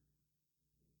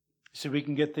 You see, we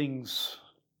can get things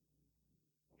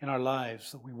in our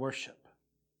lives that we worship.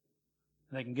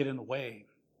 And they can get in the way.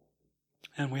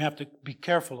 And we have to be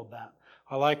careful of that.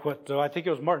 I like what, I think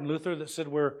it was Martin Luther that said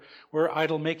we're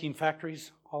idol-making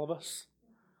factories, all of us.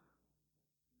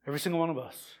 Every single one of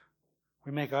us.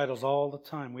 We make idols all the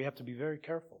time. We have to be very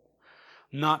careful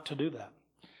not to do that.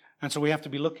 And so we have to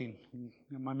be looking,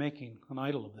 am I making an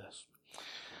idol of this?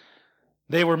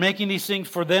 They were making these things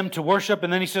for them to worship.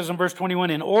 And then he says in verse 21,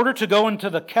 in order to go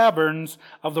into the caverns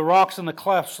of the rocks and the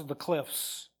clefts of the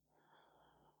cliffs,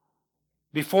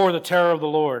 before the terror of the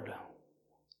Lord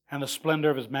and the splendor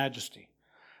of His majesty.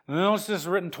 And notice this is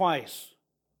written twice.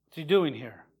 What's He doing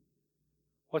here?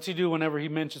 What's He do whenever He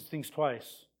mentions things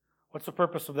twice? What's the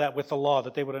purpose of that with the law,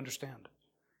 that they would understand?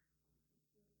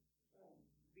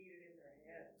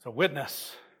 It's a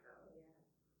witness.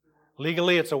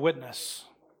 Legally, it's a witness.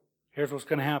 Here's what's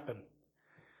going to happen.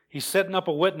 He's setting up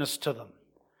a witness to them.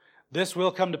 This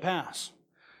will come to pass.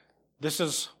 This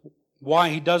is why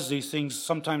he does these things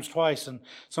sometimes twice and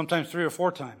sometimes 3 or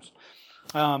 4 times.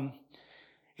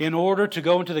 In order to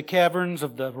go into the caverns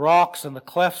of the rocks and the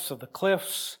clefts of the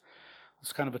cliffs,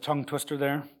 it's kind of a tongue twister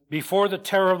there, before the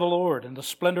terror of the Lord and the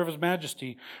splendor of His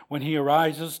majesty when He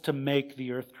arises to make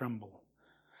the earth tremble.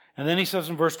 And then he says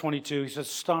in verse 22, he says,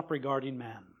 stop regarding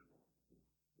man.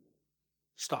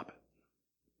 Stop it.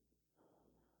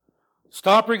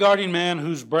 Stop regarding man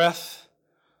whose breath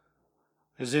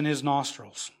is in his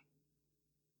nostrils.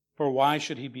 For why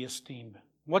should he be esteemed?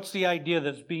 What's the idea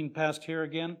that's being passed here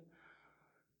again?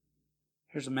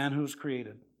 Here's a man who was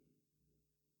created.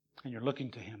 And you're looking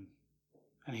to him.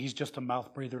 And he's just a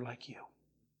mouth breather like you.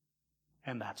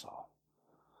 And that's all.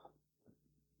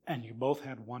 And you both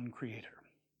had one creator.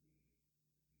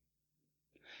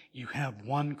 You have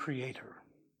one creator.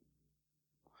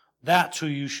 That's who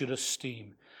you should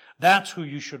esteem. That's who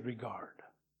you should regard.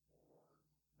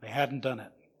 They hadn't done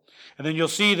it. And then you'll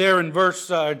see there in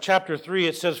chapter 3,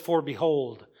 it says, for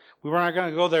behold. We were not going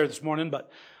to go there this morning,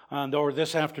 or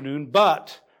this afternoon,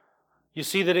 but you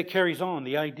see that it carries on,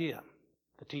 the idea,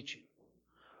 the teaching.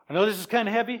 I know this is kind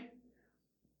of heavy,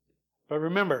 but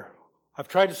remember, I've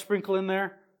tried to sprinkle in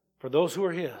there for those who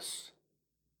are His,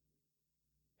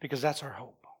 because that's our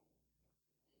hope.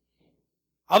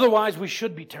 Otherwise, we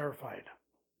should be terrified.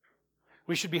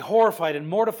 We should be horrified and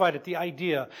mortified at the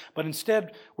idea, but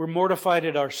instead we're mortified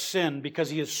at our sin because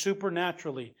He has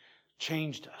supernaturally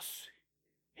changed us.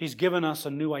 He's given us a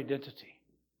new identity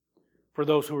for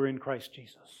those who are in Christ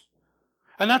Jesus.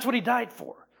 And that's what He died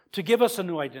for, to give us a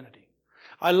new identity.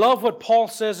 I love what Paul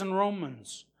says in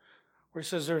Romans, where he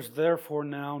says, there's therefore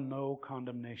now no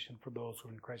condemnation for those who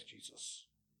are in Christ Jesus.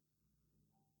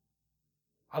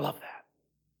 I love that.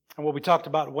 And what we talked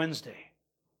about Wednesday,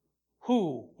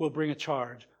 who will bring a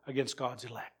charge against God's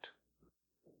elect?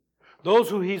 Those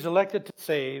who He's elected to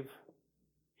save,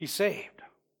 He's saved.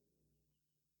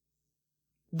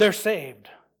 They're saved.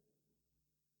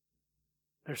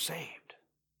 They're saved.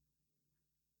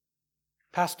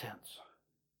 Past tense.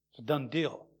 It's a done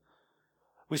deal.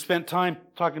 We spent time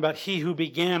talking about He who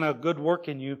began a good work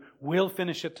in you will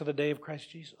finish it to the day of Christ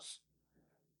Jesus.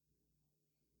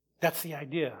 That's the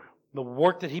idea. The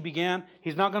work that He began,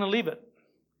 He's not going to leave it.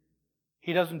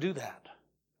 He doesn't do that.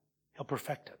 He'll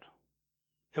perfect it.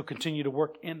 He'll continue to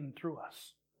work in and through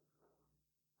us.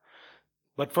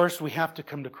 But first we have to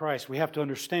come to Christ. We have to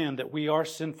understand that we are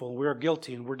sinful, we are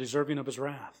guilty, and we're deserving of His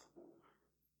wrath.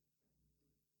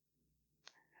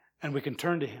 And we can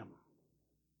turn to Him.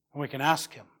 And we can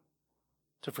ask Him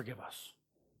to forgive us.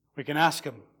 We can ask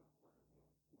Him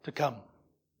to come.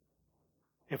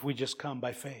 If we just come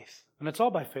by faith. And it's all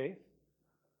by faith.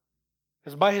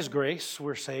 It's by His grace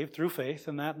we're saved through faith,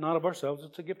 and that not of ourselves,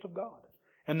 it's a gift of God.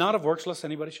 And not of works, lest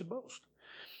anybody should boast.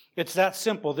 It's that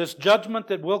simple. This judgment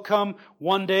that will come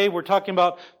one day, we're talking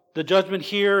about the judgment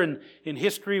here in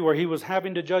history where He was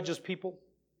having to judge His people.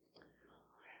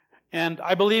 And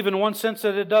I believe in one sense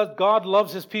that it does. God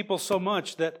loves His people so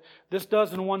much that this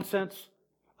does in one sense,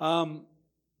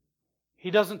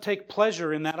 He doesn't take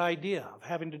pleasure in that idea of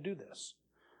having to do this.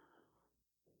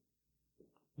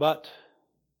 But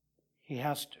He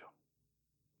has to.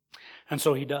 And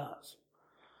so He does.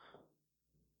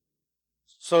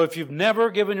 So if you've never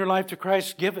given your life to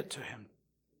Christ, give it to Him.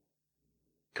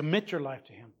 Commit your life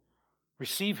to Him.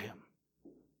 Receive Him.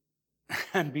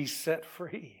 And be set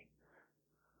free.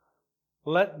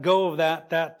 Let go of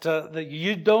that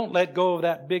you don't let go of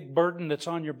that big burden that's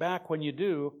on your back. When you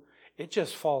do, it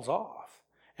just falls off.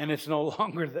 And it's no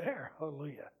longer there.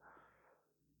 Hallelujah.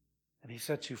 And He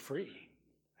sets you free.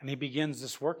 And He begins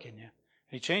this work in you. And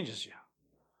He changes you.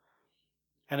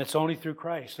 And it's only through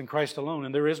Christ and Christ alone.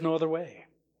 And there is no other way.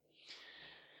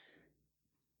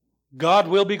 God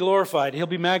will be glorified. He'll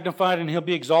be magnified and He'll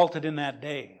be exalted in that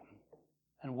day.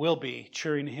 And we'll be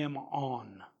cheering Him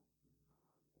on.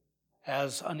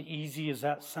 As uneasy as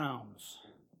that sounds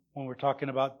when we're talking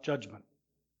about judgment.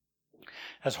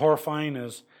 As horrifying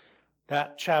as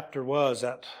that chapter was,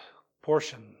 that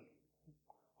portion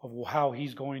of how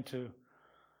He's going to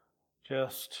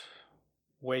just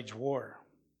wage war.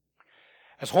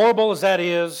 As horrible as that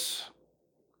is,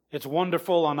 it's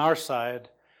wonderful on our side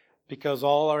because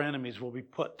all our enemies will be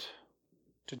put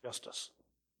to justice.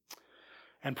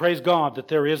 And praise God that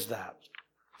there is that.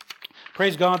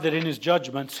 Praise God that in His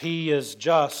judgments He is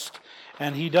just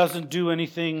and He doesn't do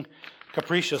anything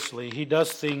capriciously. He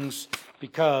does things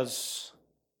because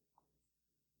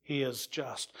He is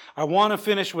just. I want to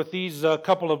finish with these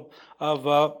couple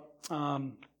of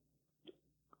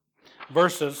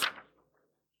verses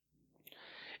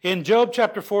in Job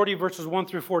chapter 40, verses 1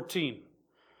 through 14.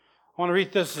 I want to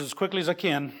read this as quickly as I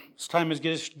can. This time is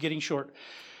getting short.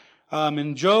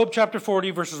 In Job chapter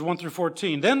 40, verses 1 through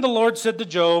 14. Then the Lord said to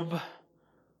Job,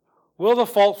 will the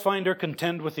fault finder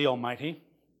contend with the Almighty?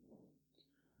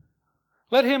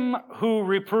 Let him who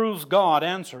reproves God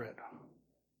answer it.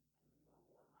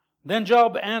 Then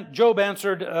Job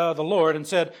answered the Lord and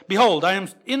said, behold, I am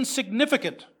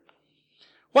insignificant.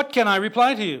 What can I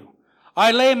reply to you?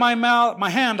 I lay my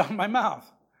hand on my mouth.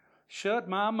 Shut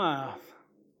my mouth.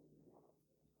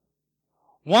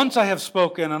 Once I have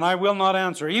spoken, and I will not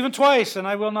answer. Even twice, and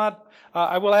I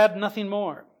will add nothing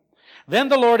more. Then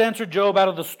the Lord answered Job out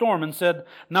of the storm and said,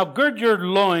 now gird your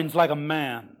loins like a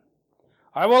man.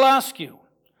 I will ask you,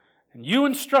 and you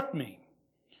instruct me.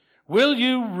 Will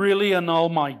you really annul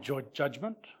my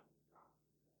judgment?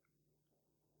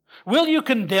 Will you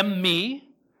condemn me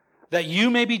that you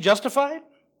may be justified?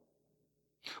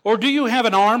 Or do you have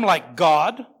an arm like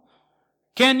God?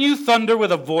 Can you thunder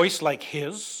with a voice like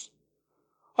His?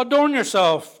 Adorn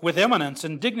yourself with eminence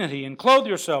and dignity, and clothe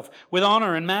yourself with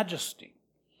honor and majesty.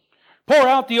 Pour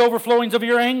out the overflowings of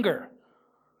your anger,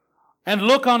 and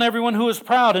look on everyone who is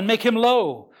proud and make him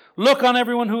low. Look on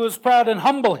everyone who is proud and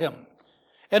humble him,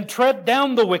 and tread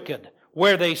down the wicked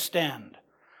where they stand.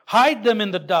 Hide them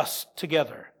in the dust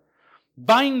together.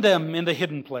 Bind them in the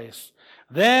hidden place.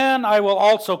 Then I will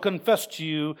also confess to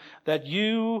you that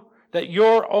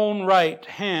your own right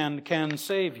hand can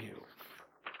save you.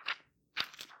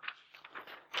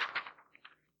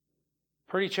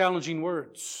 Pretty challenging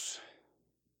words.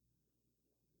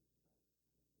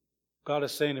 God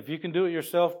is saying, if you can do it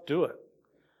yourself, do it.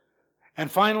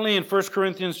 And finally, in 1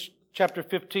 Corinthians chapter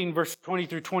 15, verse 20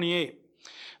 through 28,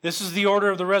 this is the order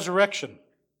of the resurrection.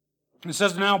 It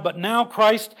says, but now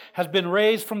Christ has been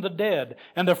raised from the dead,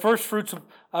 and the firstfruits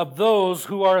of those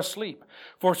who are asleep.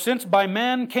 For since by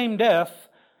man came death,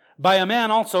 by a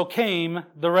man also came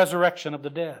the resurrection of the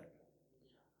dead.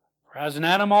 For as in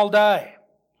Adam all die,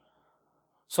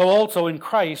 so also in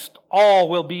Christ all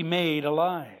will be made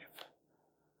alive.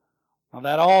 Now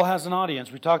that all has an audience.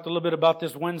 We talked a little bit about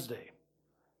this Wednesday.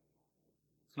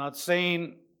 It's not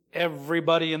saying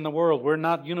everybody in the world. We're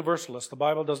not universalists. The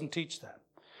Bible doesn't teach that.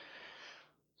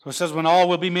 So it says when all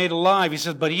will be made alive, he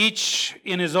says, but each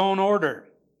in his own order.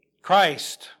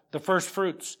 Christ, the first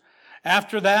fruits.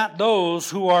 After that, those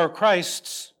who are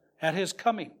Christ's at His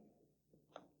coming.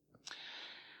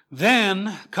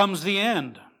 Then comes the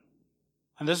end.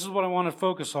 And this is what I want to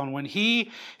focus on. When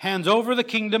He hands over the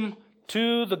kingdom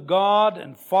to the God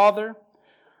and Father,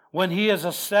 when He has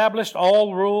established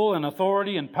all rule and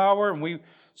authority and power, and we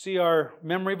see our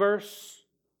memory verse,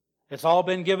 it's all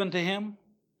been given to Him.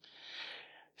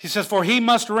 He says, for He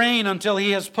must reign until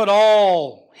He has put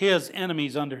all His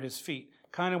enemies under His feet.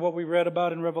 Kind of what we read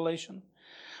about in Revelation.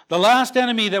 The last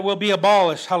enemy that will be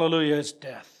abolished, hallelujah, is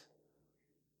death.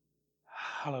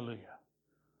 Hallelujah.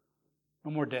 No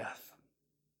more death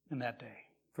in that day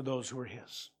for those who are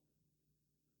His.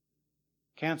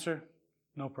 Cancer,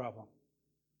 no problem.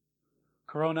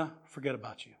 Corona, forget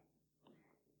about you.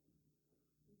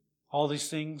 All these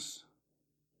things,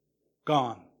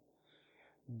 gone.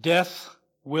 Death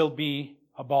will be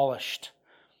abolished.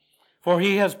 For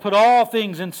He has put all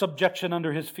things in subjection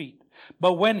under His feet.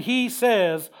 But when He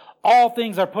says all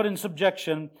things are put in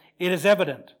subjection, it is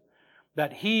evident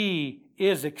that He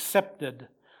is accepted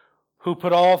who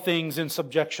put all things in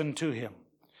subjection to Him.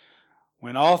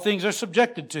 When all things are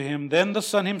subjected to Him, then the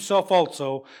Son Himself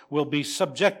also will be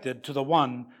subjected to the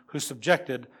one who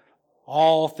subjected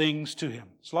all things to Him.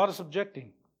 It's a lot of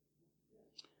subjecting.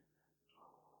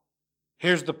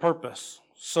 Here's the purpose,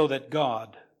 so that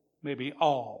God may be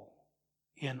all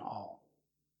in all.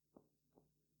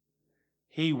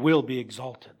 He will be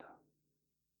exalted.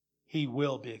 He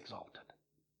will be exalted.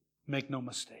 Make no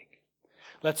mistake.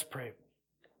 Let's pray.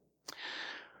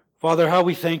 Father, how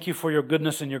we thank You for Your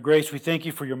goodness and Your grace. We thank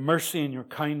You for Your mercy and Your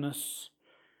kindness.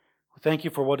 We thank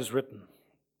You for what is written.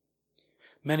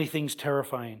 Many things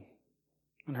terrifying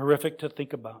and horrific to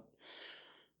think about,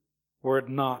 were it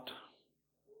not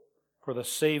for the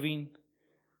saving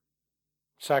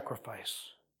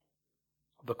sacrifice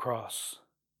of the cross.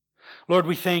 Lord,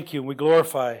 we thank You. We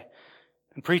glorify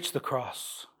and preach the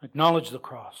cross, acknowledge the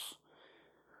cross,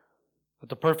 that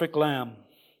the perfect Lamb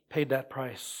paid that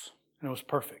price, and it was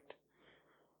perfect.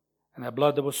 And that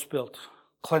blood that was spilt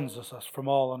cleanses us from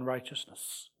all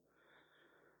unrighteousness.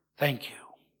 Thank You.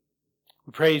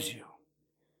 We praise You.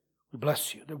 We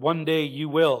bless You, that one day You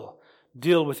will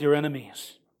deal with Your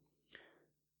enemies.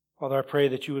 Father, I pray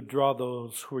that You would draw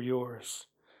those who are Yours,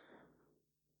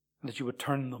 and that You would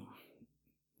turn them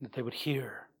that they would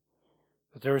hear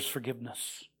that there is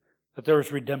forgiveness, that there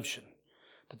is redemption,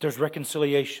 that there's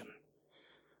reconciliation,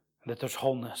 and that there's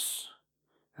wholeness,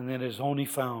 and that it is only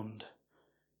found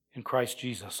in Christ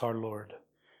Jesus our Lord,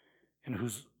 in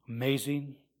whose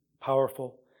amazing,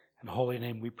 powerful, and holy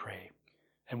name we pray.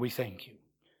 And we thank you.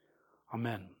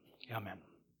 Amen. Amen.